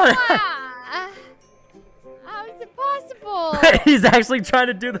 I thought How is it possible? he's actually trying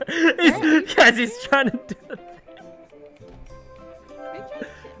to do the... Guys, he's trying to do the...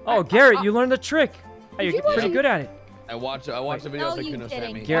 Oh, Garret, you learned the trick. Hey, you're you pretty watch- good at it. I watched the video No, you Sykkuno sent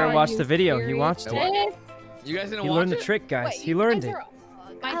didn't. me. Garret Are watched you the video. He serious? watched I it. watched- You guys didn't He watch learned the it? trick, guys. Wait, He you learned guys it. are-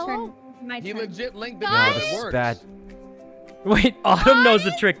 My Hello? turn. My He turn. legit linked the Guys? video. This It is works. bad. Wait, Autumn knows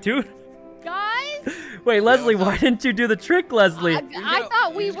the trick, too? Guys, Wait, Leslie, what's why up? didn't you do the trick, Leslie? I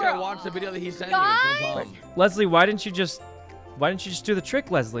thought we You just were. gotta watch the video that he sent Guys? you. It's no problem. Leslie, why didn't you just do the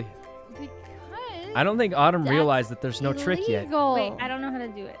trick, Leslie? Because I don't think Autumn That's realized that there's no trick yet. illegal. Wait, I don't know how to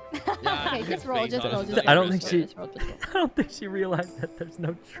do it. Yeah, Okay, hit just roll, space just on roll, it. just I don't think Just she- Just roll, just roll. I don't think she realized that there's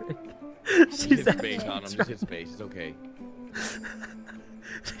no trick. hit She's space on him. Just hit space. It's okay.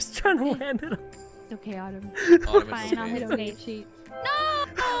 She's trying to land it. It's okay, Autumn. Autumn, Fine, it's I'll okay. hit Don't space. cheat. No!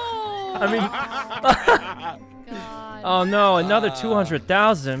 I mean, God. oh no, another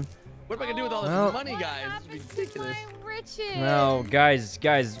 200,000. What am I gonna do with all this Well- money, What guys? happened It's to ridiculous. my riches? No,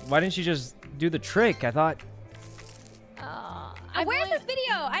 guys, why didn't you just do the trick? I thought. Where's this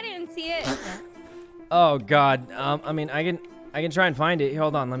video? I didn't see it. Oh God. I mean, I can try and find it.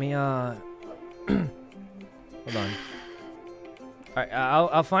 Hold on. Let me hold on. All right,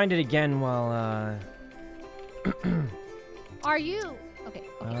 I'll find it again while Are you? Okay.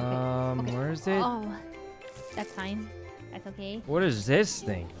 Okay. where is it? Oh, that's fine. That's okay. What is this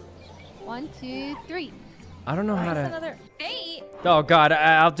thing? 1, 2, 3. I don't know how There's to. another fate. Oh God,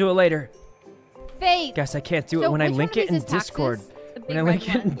 I'll do it later. Fate. Guys, I can't do it So when I which link one it in of these is Discord. taxes? The big When I red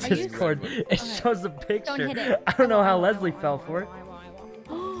link it in one. Are you- Discord, Okay. it shows the picture. hit it. I don't know how I Leslie won't, fell I for won't, it. I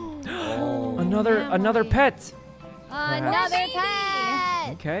won't, I won't. Another Family. pet. Another baby. pet.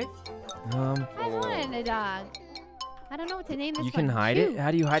 Okay. I wanted a dog. I don't know what to name this You one. can hide it? Shoe.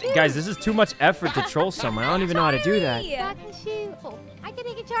 How do you hide it? Guys, this is too much effort to troll someone. I don't even know how to do that. Charlie! Back the shoe. Oh, I can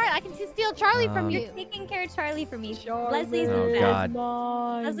take a Charlie. I can steal Charlie from you. Taking care of Charlie for me. Charlie. Leslie's Oh, the God.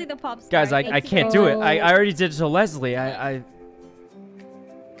 best. Leslie the pop star. Guys, I Thanks, can't guys. do it. I already did it to Leslie. I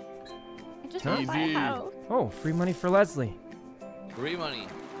Just Huh? want to buy a Easy. house. Oh, free money for Leslie. Free money.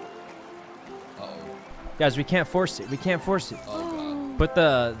 Uh-oh. Guys, we can't force it. We can't force it. Oh, Put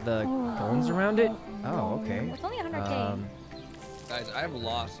the bones around it. Oh, okay. It's only 100K. God. Guys, I have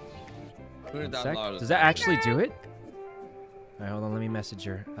lost Sec. $200,000. Does that actually do it? All right, hold on. Let me message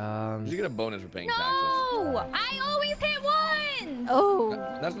her. You get a bonus for paying taxes. No! I always hit ones. Oh.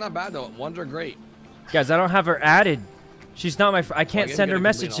 That's not bad though. Ones are great. Guys, I don't have her added. She's not my I Well, I can't guess send you her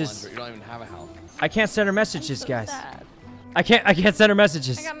gotta complete all messages. ones, you don't even have a house. I can't send her messages, So guys. sad. I can't send her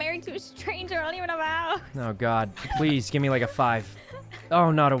messages. I got married to a stranger. I don't even have a house. Oh God, please give me like a 5.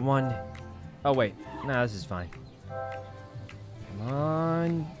 Oh, not a 1. Oh wait, no, this is fine. Come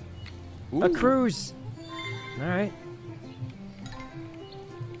on, a Ooh. cruise. All right.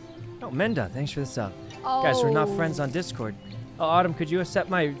 Oh, Menda, thanks for the sub. Oh. Guys, we're not friends on Discord. Oh, Autumn, could you accept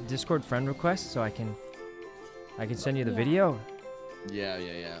my Discord friend request so I can send you the video? Yeah.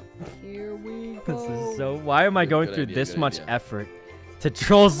 Here we This go. is so. Why am I going Good through idea, this good much idea. effort to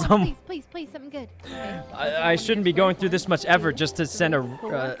troll Come on, some? please, something good. Okay. I shouldn't be going through this much effort just to send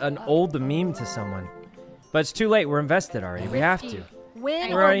an old meme to someone. But it's too late. We're invested already. We have to.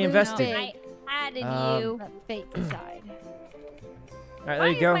 Win We're or already lose, invested. I added you. Let fate decide. All right, there Why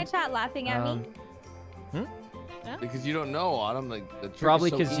you is go. my chat laughing at me? Because you don't know, Autumn. Like the trick Probably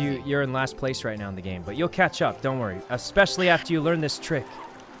is so because easy. you're in last place right now in the game, but you'll catch up. Don't worry. Especially after you learn this trick.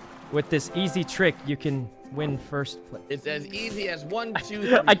 With this easy trick, you can win first place. It's as easy as 1, 2,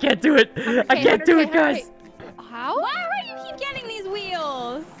 3. I can't do it. I can't do it, guys. House? Why do you keep getting these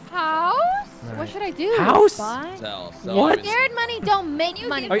wheels? House? Alright. What should I do? House? Buy? Sell. What? I mean, Scared money don't make You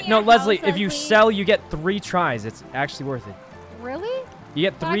money. give Oh, me no, a Leslie, house, if you Leslie. sell, you get 3 tries. It's actually worth it. Really? You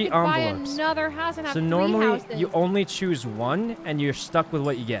get So 3 I could buy envelopes. another house and have So 3 normally houses. you only choose 1 and you're stuck with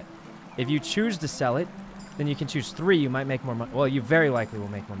what you get. If you choose to sell it, then you can choose 3. You might make more money. Well, you very likely will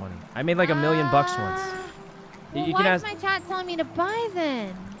make more money. I made like $1 million once. Well, You why can is my chat telling me to buy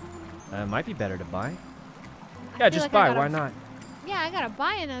then? It might be better to buy. I Yeah, feel just like buy. I gotta- Why not? Yeah, I gotta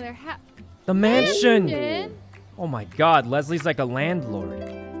buy another house. The mansion. Oh my God, Leslie's like a landlord.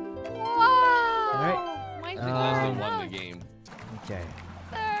 Whoa! My Leslie Um, won the game. Okay,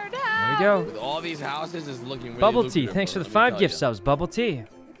 third there house. we go. With all these houses, it's looking really Bubble tea, lucrative, thanks for let the me 5 tell gift ya. subs. Bubble tea.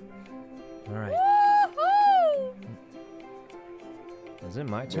 All right. Woohoo! Is it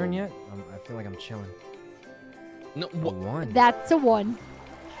my turn yet? I feel like I'm chilling. No, A what? 1. That's a 1.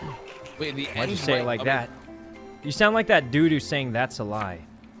 Wait, the Why'd you end say it right- like I mean, that? You sound like that dude who's saying that's a lie.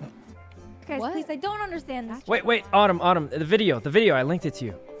 Guys, What? please, I don't understand this. Wait, Autumn, the video, I linked it to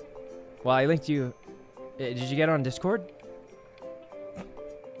you. Well, I linked you. Did you get it on Discord?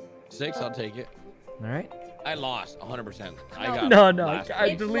 6, I'll take it. All right. I lost 100%. I No. got No, last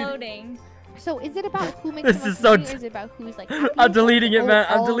It's place. loading. So is it about who makes This the most is so money, or is it about who's like I'm happiest, deleting it, or man.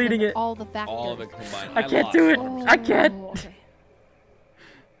 I'm all of deleting them- it. All the factors. All of it combined. I can't lost. do it. I Oh, can't. okay.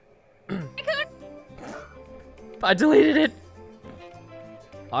 I deleted it.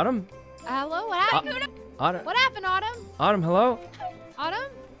 Autumn? Hello, what happened? Autumn? What happened, Autumn? Autumn, hello? Autumn?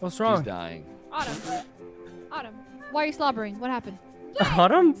 What's She's wrong? dying. Autumn. Autumn. Why are you slobbering? What happened?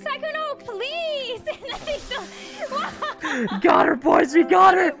 Autumn? Sykkuno, please! Got her, boys. We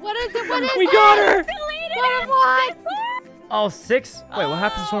got her. What is it? What is We it? got her. What? What? Oh, 6? Wait, what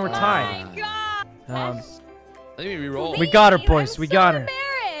happens when we're Oh tied? my God. Let me re-roll. We got her, Please, boys. I'm We so got her.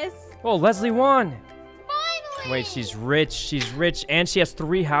 embarrassed. Oh, Leslie won. Finally! Wait, she's rich. She's rich, and she has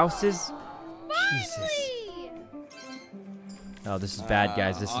 3 houses. Jesus. Finally! Oh, this is bad,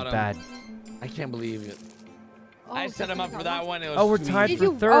 guys. This is Autumn. bad. I can't believe it. Oh, I set him up for that one. It was Oh, we're too tied easy. for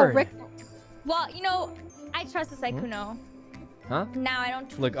Did you? third. Oh, Rick. Well, you know, I trust the Sykkuno. Huh? Now I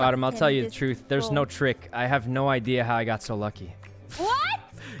don't Look, trust Autumn, I'll him tell you the this truth. There's no roll. trick. I have no idea how I got so lucky. What?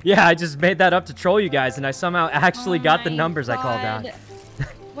 Yeah, I just made that up to troll you guys, and I somehow actually Oh got the my numbers I called out. God.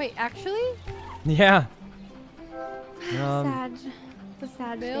 Wait, actually? Yeah. Sad. It's a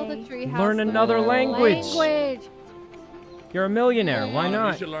sad Build a day. tree house. Learn another language. Language. You're a millionaire. Why Autumn, You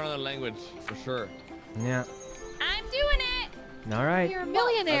not? should learn another language for sure. Yeah. I'm doing it. All right. You're a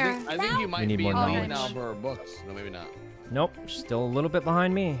millionaire. I think you might need be more in the lead knowledge. now for books. No, maybe not. Nope. Still a little bit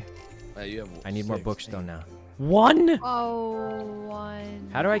behind me. You have I need more 6. books though now. 1? Oh, 1.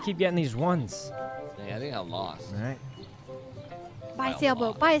 How do I keep getting these 1s? Yeah, I think I lost. All right. Buy a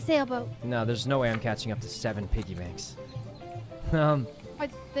sailboat. Buy a sailboat. No, there's no way I'm catching up to 7 piggy banks. But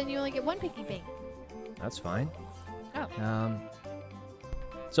then you only get 1 piggy bank. That's fine. Oh.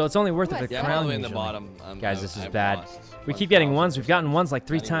 So it's only worth it What? a Yeah, I'm all crown the way in the usually. bottom. Guys, this is I've bad. lost We keep getting 1,000. 1s. We've gotten 1s like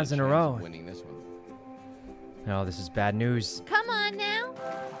 3 Not even times a in a chance row. of winning this one. Oh, this is bad news. Come on now.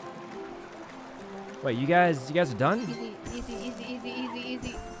 Wait, you guys are done? Easy.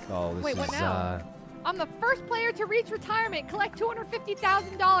 Oh, this Wait, is what now? I'm the first player to reach retirement. Collect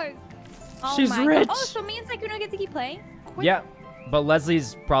 $250,000. Oh She's my rich. God. Oh, so me and Sykkuno get to keep playing? Yeah, but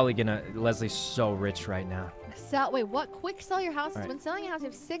Leslie's so rich right now. Wait, what? Quick sell your houses. Alright. When selling a house, you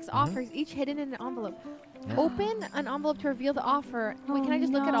have 6 offers, each hidden in an envelope. Yeah. Open an envelope to reveal the offer. Wait, can I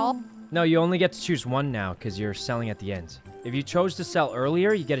just look at no. all? No, you only get to choose 1 now because you're selling at the end. If you chose to sell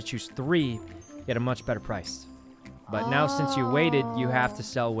earlier, you get to choose 3, you get a much better price. But now since you waited, you have to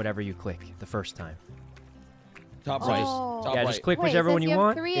sell whatever you click the first time. Top So right. just, Top yeah, right. just click Wait, whichever it one says you have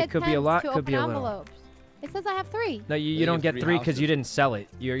want. 3 It could be a lot, attempts could to be a open little. envelopes. It says I have 3. No, you you don't have get 3 3 because you houses. didn't sell it.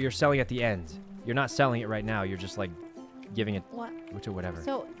 You're selling at the end. You're not selling it right now. You're just like giving it What? to whatever.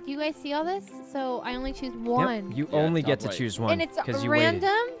 So, do you guys see all this? So, I only choose 1. Yep, you Yeah, only top get to right. choose 1 And it's because you waited.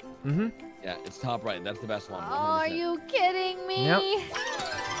 random? Mm-hmm. Yeah, it's top right. That's the best one. Oh, are 100%. you kidding me? Yep.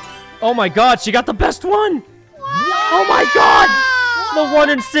 Oh my God, she got the best one! Oh my God! The 1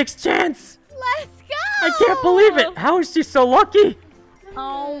 in 6 chance! Let's go! I can't believe it! How is she so lucky?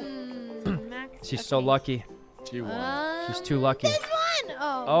 Oh. Max, She's so okay. lucky. She won. She's too lucky. This one!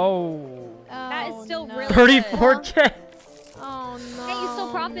 Oh. Oh. That is still no. really 34K! Oh, no. Hey, you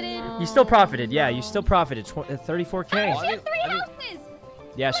still profited? You still profited, yeah, you still profited. 34K. She had 3 houses.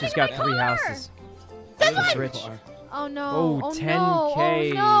 Yeah, she's got 3 houses. She's rich. Oh, no. Oh, Oh,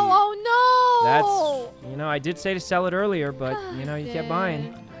 10K. No. Oh, no. That's, you know, I did say to sell it earlier, but, you know, you kept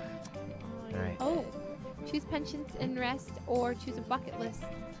buying. Oh, All right. Oh. Choose pensions and rest or choose a bucket list.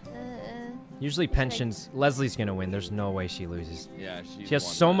 Usually pensions, Leslie's gonna win. There's no way she loses. Yeah, She has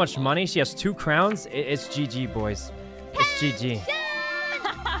so much money. She has 2 crowns. It's GG, boys. It's GG.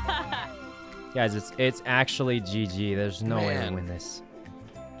 Guys, it's actually GG. There's no way to Man. win this.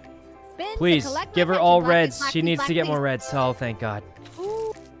 Spin to Please, collect give my her pension. all Black, reds. black, She needs black, to get please. more reds. Oh, thank God.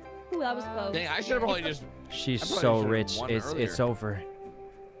 Ooh, that was close. Dang, I should have probably just. She's I probably so should've rich. won It's earlier. over.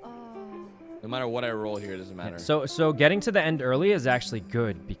 Oh. No matter what I roll here, it doesn't matter. So getting to the end early is actually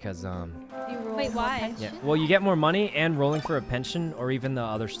good because You roll Wait, more why? pension? yeah. Well, you get more money and rolling for a pension or even the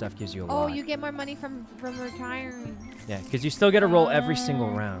other stuff gives you a Oh, lot. you get more money from retiring. Yeah, because you still get to roll every single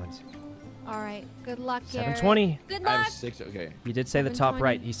round. All right. Good luck, Garret. 720. Good I luck. have 6. Okay. You did say the top 720.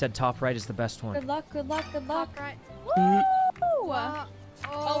 right. He said top right is the best one. Good luck. Good luck. Good luck. Top right. Woo! Uh,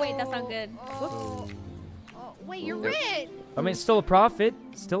 Oh, wait, that's not good. Oh. Oh, wait, you're Yep. rich. I mean, it's still a profit.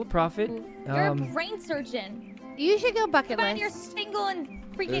 Still a profit. You're a brain surgeon. You should go bucket Come on, you're list. single and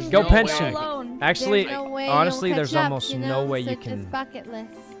freaking Go no pension. alone. Actually, There's no way honestly, you'll there's catch up, almost you no know? way So you just can bucket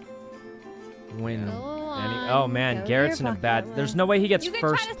list. win. Go Any. on, Oh man, go to Garrett's in your a bad. bucket There's list. no way he gets You can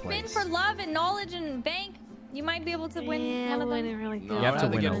first try to spin place. for love and knowledge and bank. You might be able to win Yeah, one of win them. it really No, good. You have to I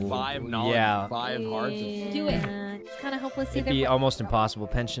win get a l- 5 knowledge, yeah. 5 hearts. Do it. It's kind of hopeless It'd either be way. almost impossible.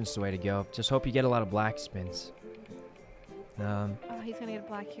 Pension's the way to go. Just hope you get a lot of black spins. Oh, he's gonna get a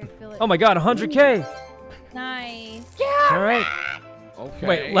black hair. Feel it. Oh my God, 100K. Nice. All right. Okay.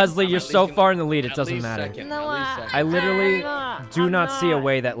 Wait, Leslie, I'm you're at so least far in the lead. It at doesn't least matter. second, No, at least I- second. I literally do I'm not see a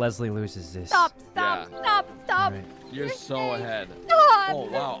way that Leslie loses this. Stop! Yeah. Stop! Alright. You're so ahead. Stop! Oh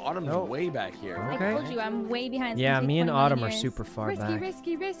wow, Autumn's Nope. way back here. Okay. I told you, I'm way behind. It's Yeah, gonna take me and 20 Autumn are years. super far Risky, back.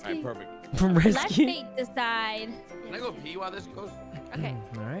 risky, risky. Alright, perfect. Let Risky. fate decide. Can I go pee while this goes? Okay.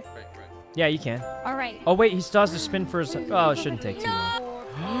 All right. Right. Yeah, you can. All right. Oh wait, he still has to spin for his. Oh, it shouldn't take too long.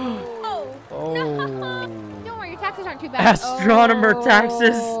 Oh. Oh. Don't worry, your taxes aren't too bad. Astronomer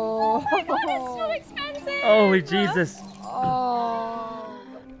taxes. Oh my God, it's so expensive. Holy Jesus. Oh.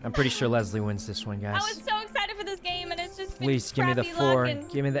 I'm pretty sure Leslie wins this one, I guys. was so excited for this game, and it's just been Please give me the crappy 4. luck and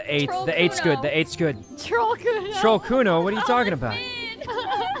Give me the 8. Troll The 8's good. Kuno. The 8's good. Troll Kuno. Troll Kuno, what are you Oh, talking it's about? been.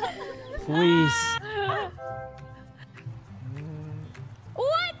 Please.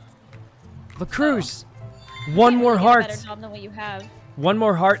 What? The cruise. One more Better heart. job than what you have. One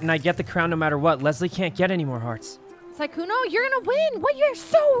more heart, and I get the crown no matter what. Leslie can't get any more hearts. Sykkuno, you're gonna win. What? You're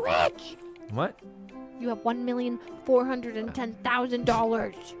so rich. What? You have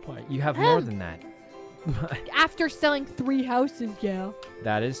 $1,410,000 What? You have more than that. after selling 3 houses. Yeah.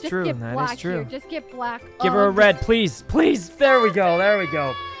 That is Just true. get That black is true. here. Just get black. Give her a red, please. Please. There we go. There we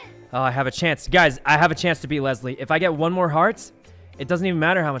go. Oh, I have a chance. Guys, I have a chance to beat Leslie. If I get one more heart, it doesn't even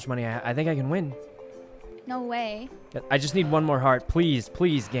matter how much money I have. I think I can win. No way. I just need one more heart. Please,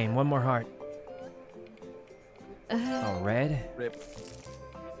 please, game. One more heart. Oh, red. Rip.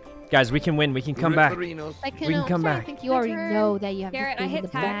 Guys, we can win. We can come back. Ripperinos. Sykkuno, We can come I back. think you already know that you have Garrett, to I stay in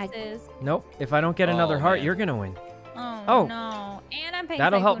hit the bag. taxes. Nope. If I don't get another Oh, heart, man. you're going to win. Oh, Oh. no. And I'm paying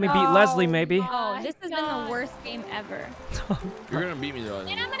That'll help me beat Sykkuno. Leslie, maybe. Oh, this has been the worst game ever. You're gonna beat me though.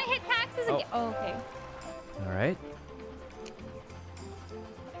 And I'm gonna hit taxes again. Oh, okay. All right.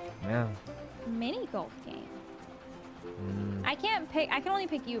 Yeah. Mini golf game. Mm. I can't pick. I can only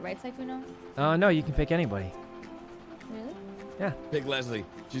pick you, right, Sykkuno? No, you can pick anybody. Really? Pick Leslie.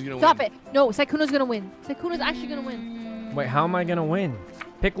 She's gonna Stop win. it. No, Sykkuno's gonna win. Sykkuno's actually gonna win. Wait, how am I going to win?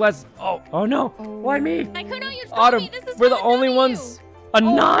 Pick Les. Oh no. Why me? Sykkuno, you told Autumn, me this is we're the for only W. ones. A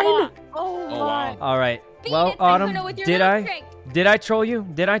 9? Oh, Oh wow. All right. Beat Well, it, Autumn, Sykkuno, with your did little I? trick. Did I troll you?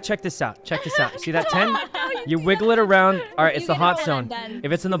 Did I? Check this out. Check this out. See that 10? You wiggle it around. All right, it's the You hot get it zone. done.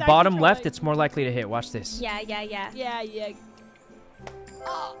 If it's in the He's bottom actually left, trying. it's more likely to hit. Watch this. Yeah. Yeah.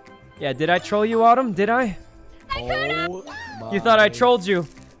 Yeah, did I troll you, Autumn? Did I? Oh, You thought I my. trolled you,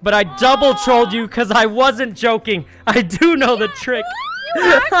 but I double trolled you because I wasn't joking. I do know the trick.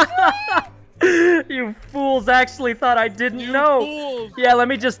 You fools actually thought I didn't know. Fools. Yeah, let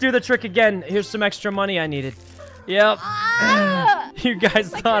me just do the trick again. Here's some extra money I needed. Yep. You guys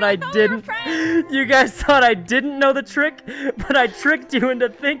thought I didn't. You guys thought I didn't know the trick, but I tricked you into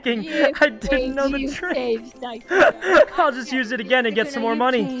thinking I didn't know the trick. I'll just use it again and get some more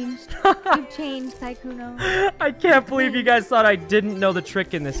money. You've changed, Sykkuno. I can't believe you guys thought I didn't know the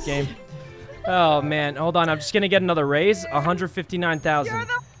trick in this game. Oh man, hold on. I'm just gonna get another raise. 159,000.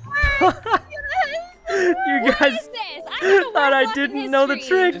 You guys thought I didn't know the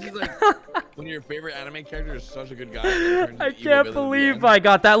trick. This is like when your favorite anime character is such a good guy. that turns I into evil can't villain believe at the I end.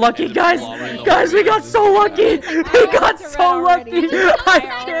 got that lucky, And guys. it's all Guys, we got so lucky. We got to so red already. lucky. Just I This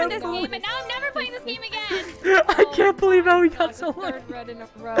can't. game, and now I'm never playing this game again. I can't believe how we got so lucky. Third red in a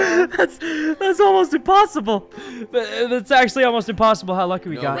row. That's almost impossible. That's actually almost impossible how lucky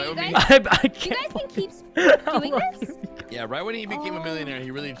we No, got. right when You we- guys- I You can't guys can keep how doing lucky this? we got. Yeah, right when he became a millionaire,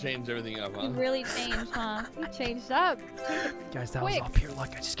 he really changed everything up, huh? You really changed, huh? You changed up. Guys, that was Quick. all pure luck.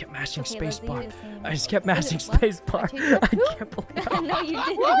 I just kept mashing Okay, space Leslie, bar. do the same. I just kept mashing What? space bar. I changed up I too? can't believe. No, you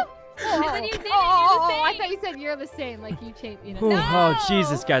didn't. Oh, said you didn't, you're the I same. thought you said you're the same. Like you changed. You know. Ooh, No. Oh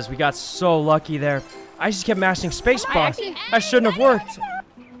Jesus, guys, we got so lucky there. I just kept mashing space bar. actually- I shouldn't have worked.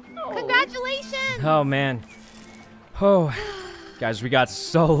 Congratulations. Oh man. Oh, guys, we got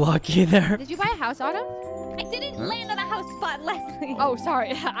so lucky there. Did you buy a house, Autumn? I didn't land on a house spot, Leslie. Oh,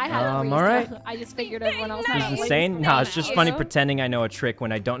 sorry. I had a reason. all right. I just figured everyone else No. had He's a reason. insane. No, it's just You funny know? pretending I know a trick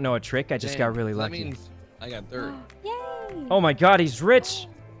when I don't know a trick. I just got Damn, really that lucky. means I got third. Yay. Oh my God, he's rich.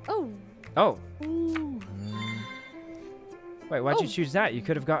 Oh. Oh, Ooh. wait, why'd you Oh. choose that? You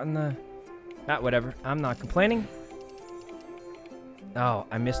could have gotten the. Whatever. I'm not complaining. Oh,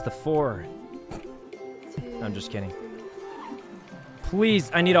 I missed the 4. I'm just kidding. Please,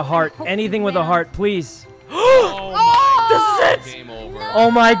 I need a heart. Anything with a heart, please. Oh, This is it! Game over. Oh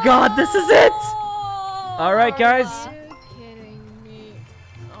my God, this is it! Oh. All right, guys. Are you kidding me?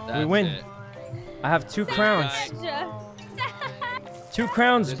 Oh That's win. it. I have 2 crowns. Gotcha. 2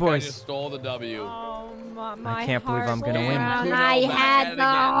 crowns, This guy boys. just stole the W. Oh, my can't believe I'm gonna win. Kuno I back had at it the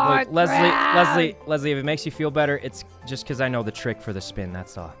again. hard Look, crown. Leslie, if it makes you feel better, it's just because I know the trick for the spin.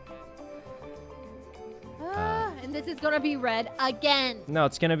 That's all. And this is gonna be red again. No,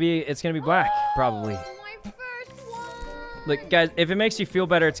 it's gonna be black, probably. Oh, my first one. Look, guys, if it makes you feel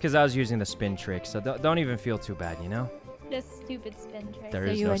better, it's because I was using the spin trick. So don't even feel too bad, you know? Just stupid spin trick. There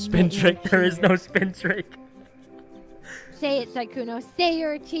So is you no admit spin you're a trick. There is cheater. no spin trick. Say it, Sykkuno. Say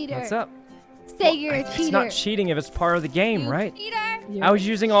you're a cheater. What's up? Say you're a It's cheater. not cheating if it's part of the game, right? Cheater. You're I was a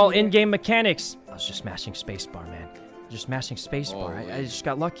using all cheater. in-game mechanics. I was just mashing spacebar, man. Just mashing spacebar. I Holy. just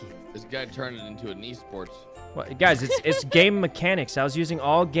got lucky. This guy turned it into an esports. Well, guys, it's game mechanics. I was using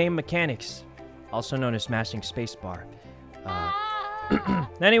all game mechanics, also known as smashing spacebar.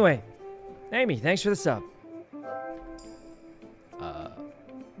 Anyway, Amy, thanks for the sub.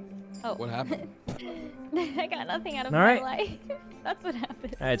 Oh. What happened? I got nothing out of All my right. life. That's what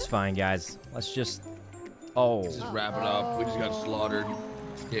happened. It's fine, guys. Let's just. Oh. Let's just wrap it up. We just got slaughtered.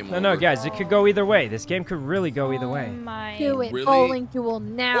 Game No, over. guys, it could go either way. This game could really go either way. My. Do it. Really? Bowling duel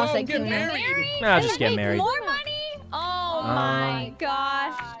now, Oh, get Sykkuno. married. I'll just get Make married. More money? Oh my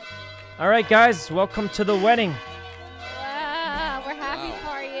gosh. All right, guys, welcome to the wedding. Wow, we're happy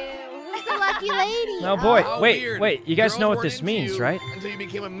Wow. for you. Who's the lucky lady? Oh, boy. How Wait, weird. wait, you guys Girls know what weren't this into means, you right? Until you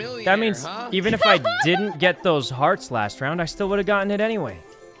became a millionaire. That means huh? even if I didn't get those hearts last round, I still would have gotten it anyway.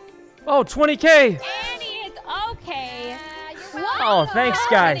 Oh, 20K! Annie, it's okay. Oh, thanks,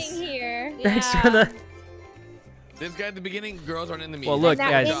 guys. Happening here? Thanks for the. This guy at the beginning, girls aren't into me. Well, look, And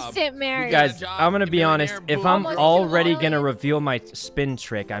guys. that instant marriage. got a Guys, job, I'm gonna you're be a honest. millionaire, If boom, I'm girls already love gonna you. reveal my spin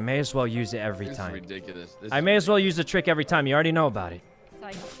trick, I may as well use it every This is time. ridiculous. This I is may as well use the trick every time. You already know about it.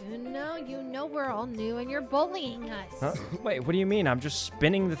 You know we're all new and you're bullying us. Huh? Wait, what do you mean? I'm just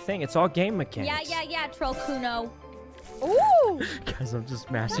spinning the thing. It's all game mechanics. Yeah, Troll Kuno. Ooh! Guys, I'm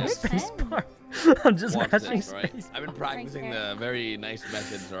just mashing You're space saying. bar. I'm just Watch mashing this, right? space. I've been practicing the very nice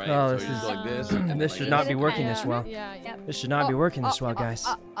methods, right? Oh, so this you just is- like this. And then This like should this. not be working this well. Yeah. Yep. This should not be working this well, guys.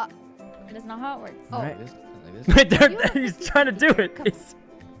 That is not how it works. All Like right. this, like this. Wait, he's trying to do it.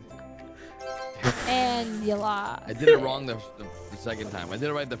 And you lost. I did it wrong the second time. I did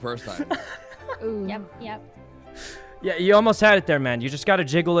it right the first time. Ooh. Yep. Yeah, you almost had it there, man. You just got to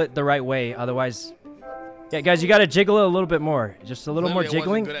jiggle it the right way. Otherwise, Yeah, guys, you gotta jiggle it a little bit more. Just a little more Literally, I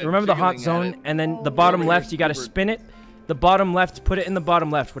jiggling. wasn't good at Remember the hot jiggling at zone, it. and then the bottom left, you gotta spin it. The bottom left, put it in the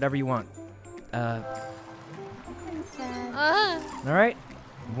bottom left, whatever you want. All right,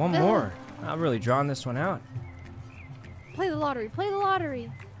 one more. I'm really drawing this one out. Play the lottery. Play the lottery.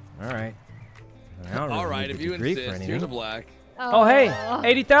 All right. I don't really All right, need if the you degree for insist, here's a anything. black. Oh, hey,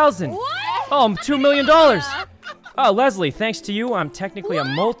 80,000. What? Oh, I'm $2 million. Oh, Leslie, thanks to you, I'm technically a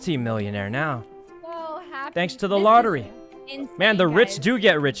multi-millionaire now. So happy. Thanks to the lottery. Insane, Man, the rich guys. do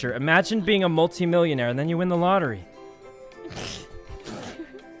get richer. Imagine being a multi-millionaire and then you win the lottery.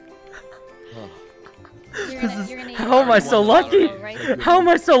 How am I so lucky? How am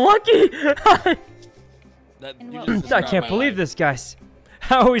I so lucky? I can't believe this, guys.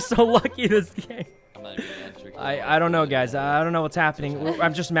 How are we so lucky this game? I don't know, guys. I don't know what's happening.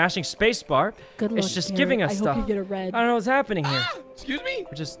 I'm just mashing spacebar. Good luck, It's just Garret. giving us I stuff. hope you get a red. I don't know what's happening here. Excuse me?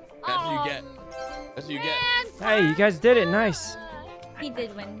 We're just... That's what you get. That's what you get. Hey, you guys did it. Nice. He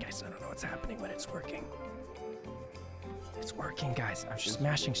did win. Guys, I don't know what's happening, but it's working. It's working, guys. I'm just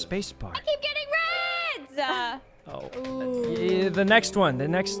mashing spacebar. Keep getting reds! Oh. Yeah, the next one. The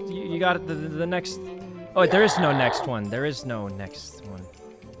next... You got it. The next... Oh, there is no next one. There is no next one.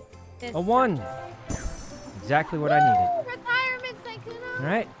 This A 1. Exactly what I needed. Retirement, Sykkuno. All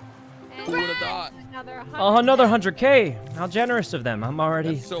right. Who would have thought? Oh, another 100K. How generous of them. I'm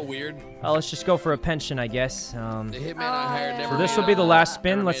already... That's so weird. Oh, let's just go for a pension, I guess. The hitman I hired never So this made will be it the out. last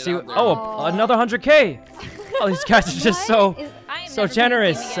spin. Never Let's made see. it out Oh, another 100K. Oh, these guys are just so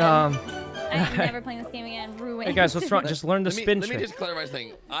generous. I am never playing this game again. Ruined. Hey guys, what's wrong? Just learn the spin Let me trick. just clarify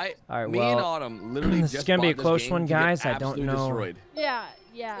something. All right, Me well, and Autumn literally this is just gonna be a bought this close game one, to get guys. I don't absolutely know. destroyed. Yeah,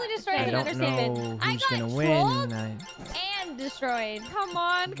 yeah. Totally destroyed. I I don't understand know I who's got gonna trolled win. and destroyed. Come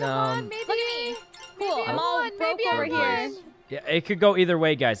on, come on. Maybe. Look at me. Cool. Maybe I'm I all won, broke maybe I over won. here. Yeah, it could go either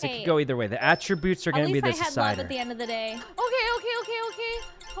way, guys. It Hey. could go either way. The attributes are At gonna be least the I had love at decider. the end of the day. Okay.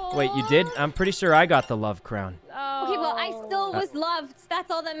 Wait, you did? I'm pretty sure I got the love crown. Oh. Okay, well, I still was loved.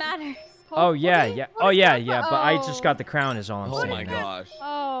 That's all that matters. Oh yeah, okay. yeah. What Oh is yeah, that? yeah. But I just Oh. got the crown. Is all I'm Oh saying. my gosh.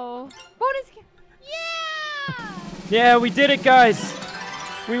 Oh. Bonus. Yeah. Yeah, we did it, guys.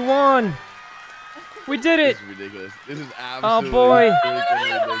 We won. We did it. This is ridiculous. This is Oh absolutely boy.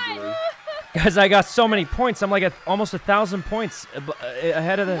 ridiculous. Guys, I got so many points. I'm like almost 1,000 points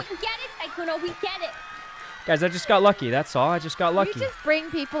ahead of the... We get it, Sykkuno. We get it. Guys, I just got lucky. That's all. I just got lucky. You just bring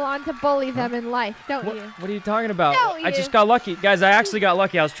people on to bully them in life, don't What, you? what are you talking about? No, I just you. got lucky. Guys, I actually got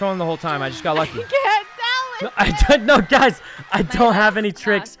lucky. I was trolling the whole time. I just got lucky. You can't tell No, it. I don't know, guys. I don't have any sucks.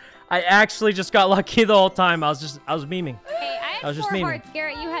 tricks. I actually just got lucky the whole time. I was memeing. Hey, I I was have just 4 memeing. hearts.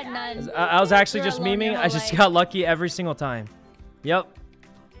 Garrett, you had none. I was actually You're just alone your memeing. whole I just life. got lucky every single time. Yep.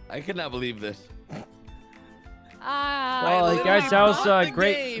 I could not believe this. Well, I guys, that was literally a bought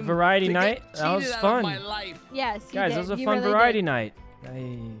great the game variety to night. get That was cheated out of fun. my life. Yes, you Guys, did. that was a You fun really variety did. night. Well,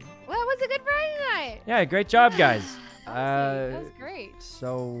 that was a good variety night. Yeah, great job, guys. That was great.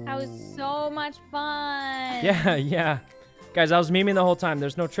 So... That was so much fun. Yeah, yeah. Guys, I was memeing the whole time.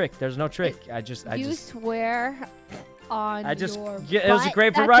 There's no trick. There's no trick. I just You swear on your yeah, it was a butt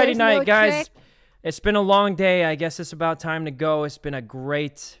great that variety there's night, no guys. trick? It's been a long day. I guess it's about time to go. It's been a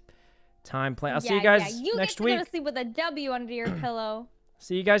great time playing. I'll see you guys You next get to week. go to sleep with a W under your pillow.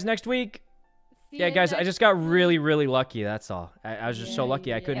 See you guys next week. See Yeah, you guys, I next just got week. really, really lucky. That's all. I was just so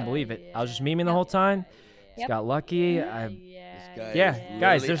lucky. I couldn't believe it. I was just memeing the whole time. Just got lucky. Yeah,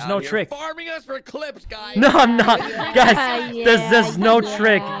 guys, there's no trick. Farming us for clips, guys. No, I'm not. Guys, Yeah. there's no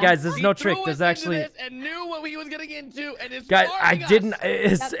trick. Guys, there's no trick. There's actually... And knew what he was getting into, and is Guys, I farming didn't...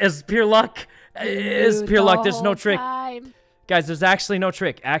 us. It's pure luck. It's pure luck. There's no trick. Time. Guys, there's actually no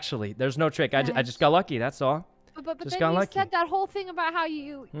trick. Actually, there's no trick. I just got lucky. That's all. But Just then got you lucky. said that whole thing about how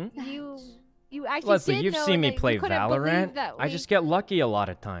you actually Leslie, did you've know seen me that play you couldn't believe Valorant. that I we- just get lucky a lot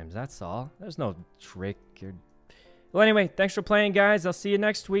of times. That's all. There's no trick. Well, anyway, thanks for playing, guys. I'll see you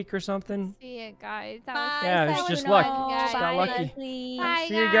next week or something. See it, guys. That Bye, was Yeah, it's just Sykkuno. luck. Just got Bye, lucky. Leslie. Bye,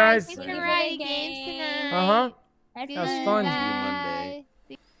 See you guys. See Have you a right good games game. tonight. Uh-huh. That's That was fun. fun. See you Monday.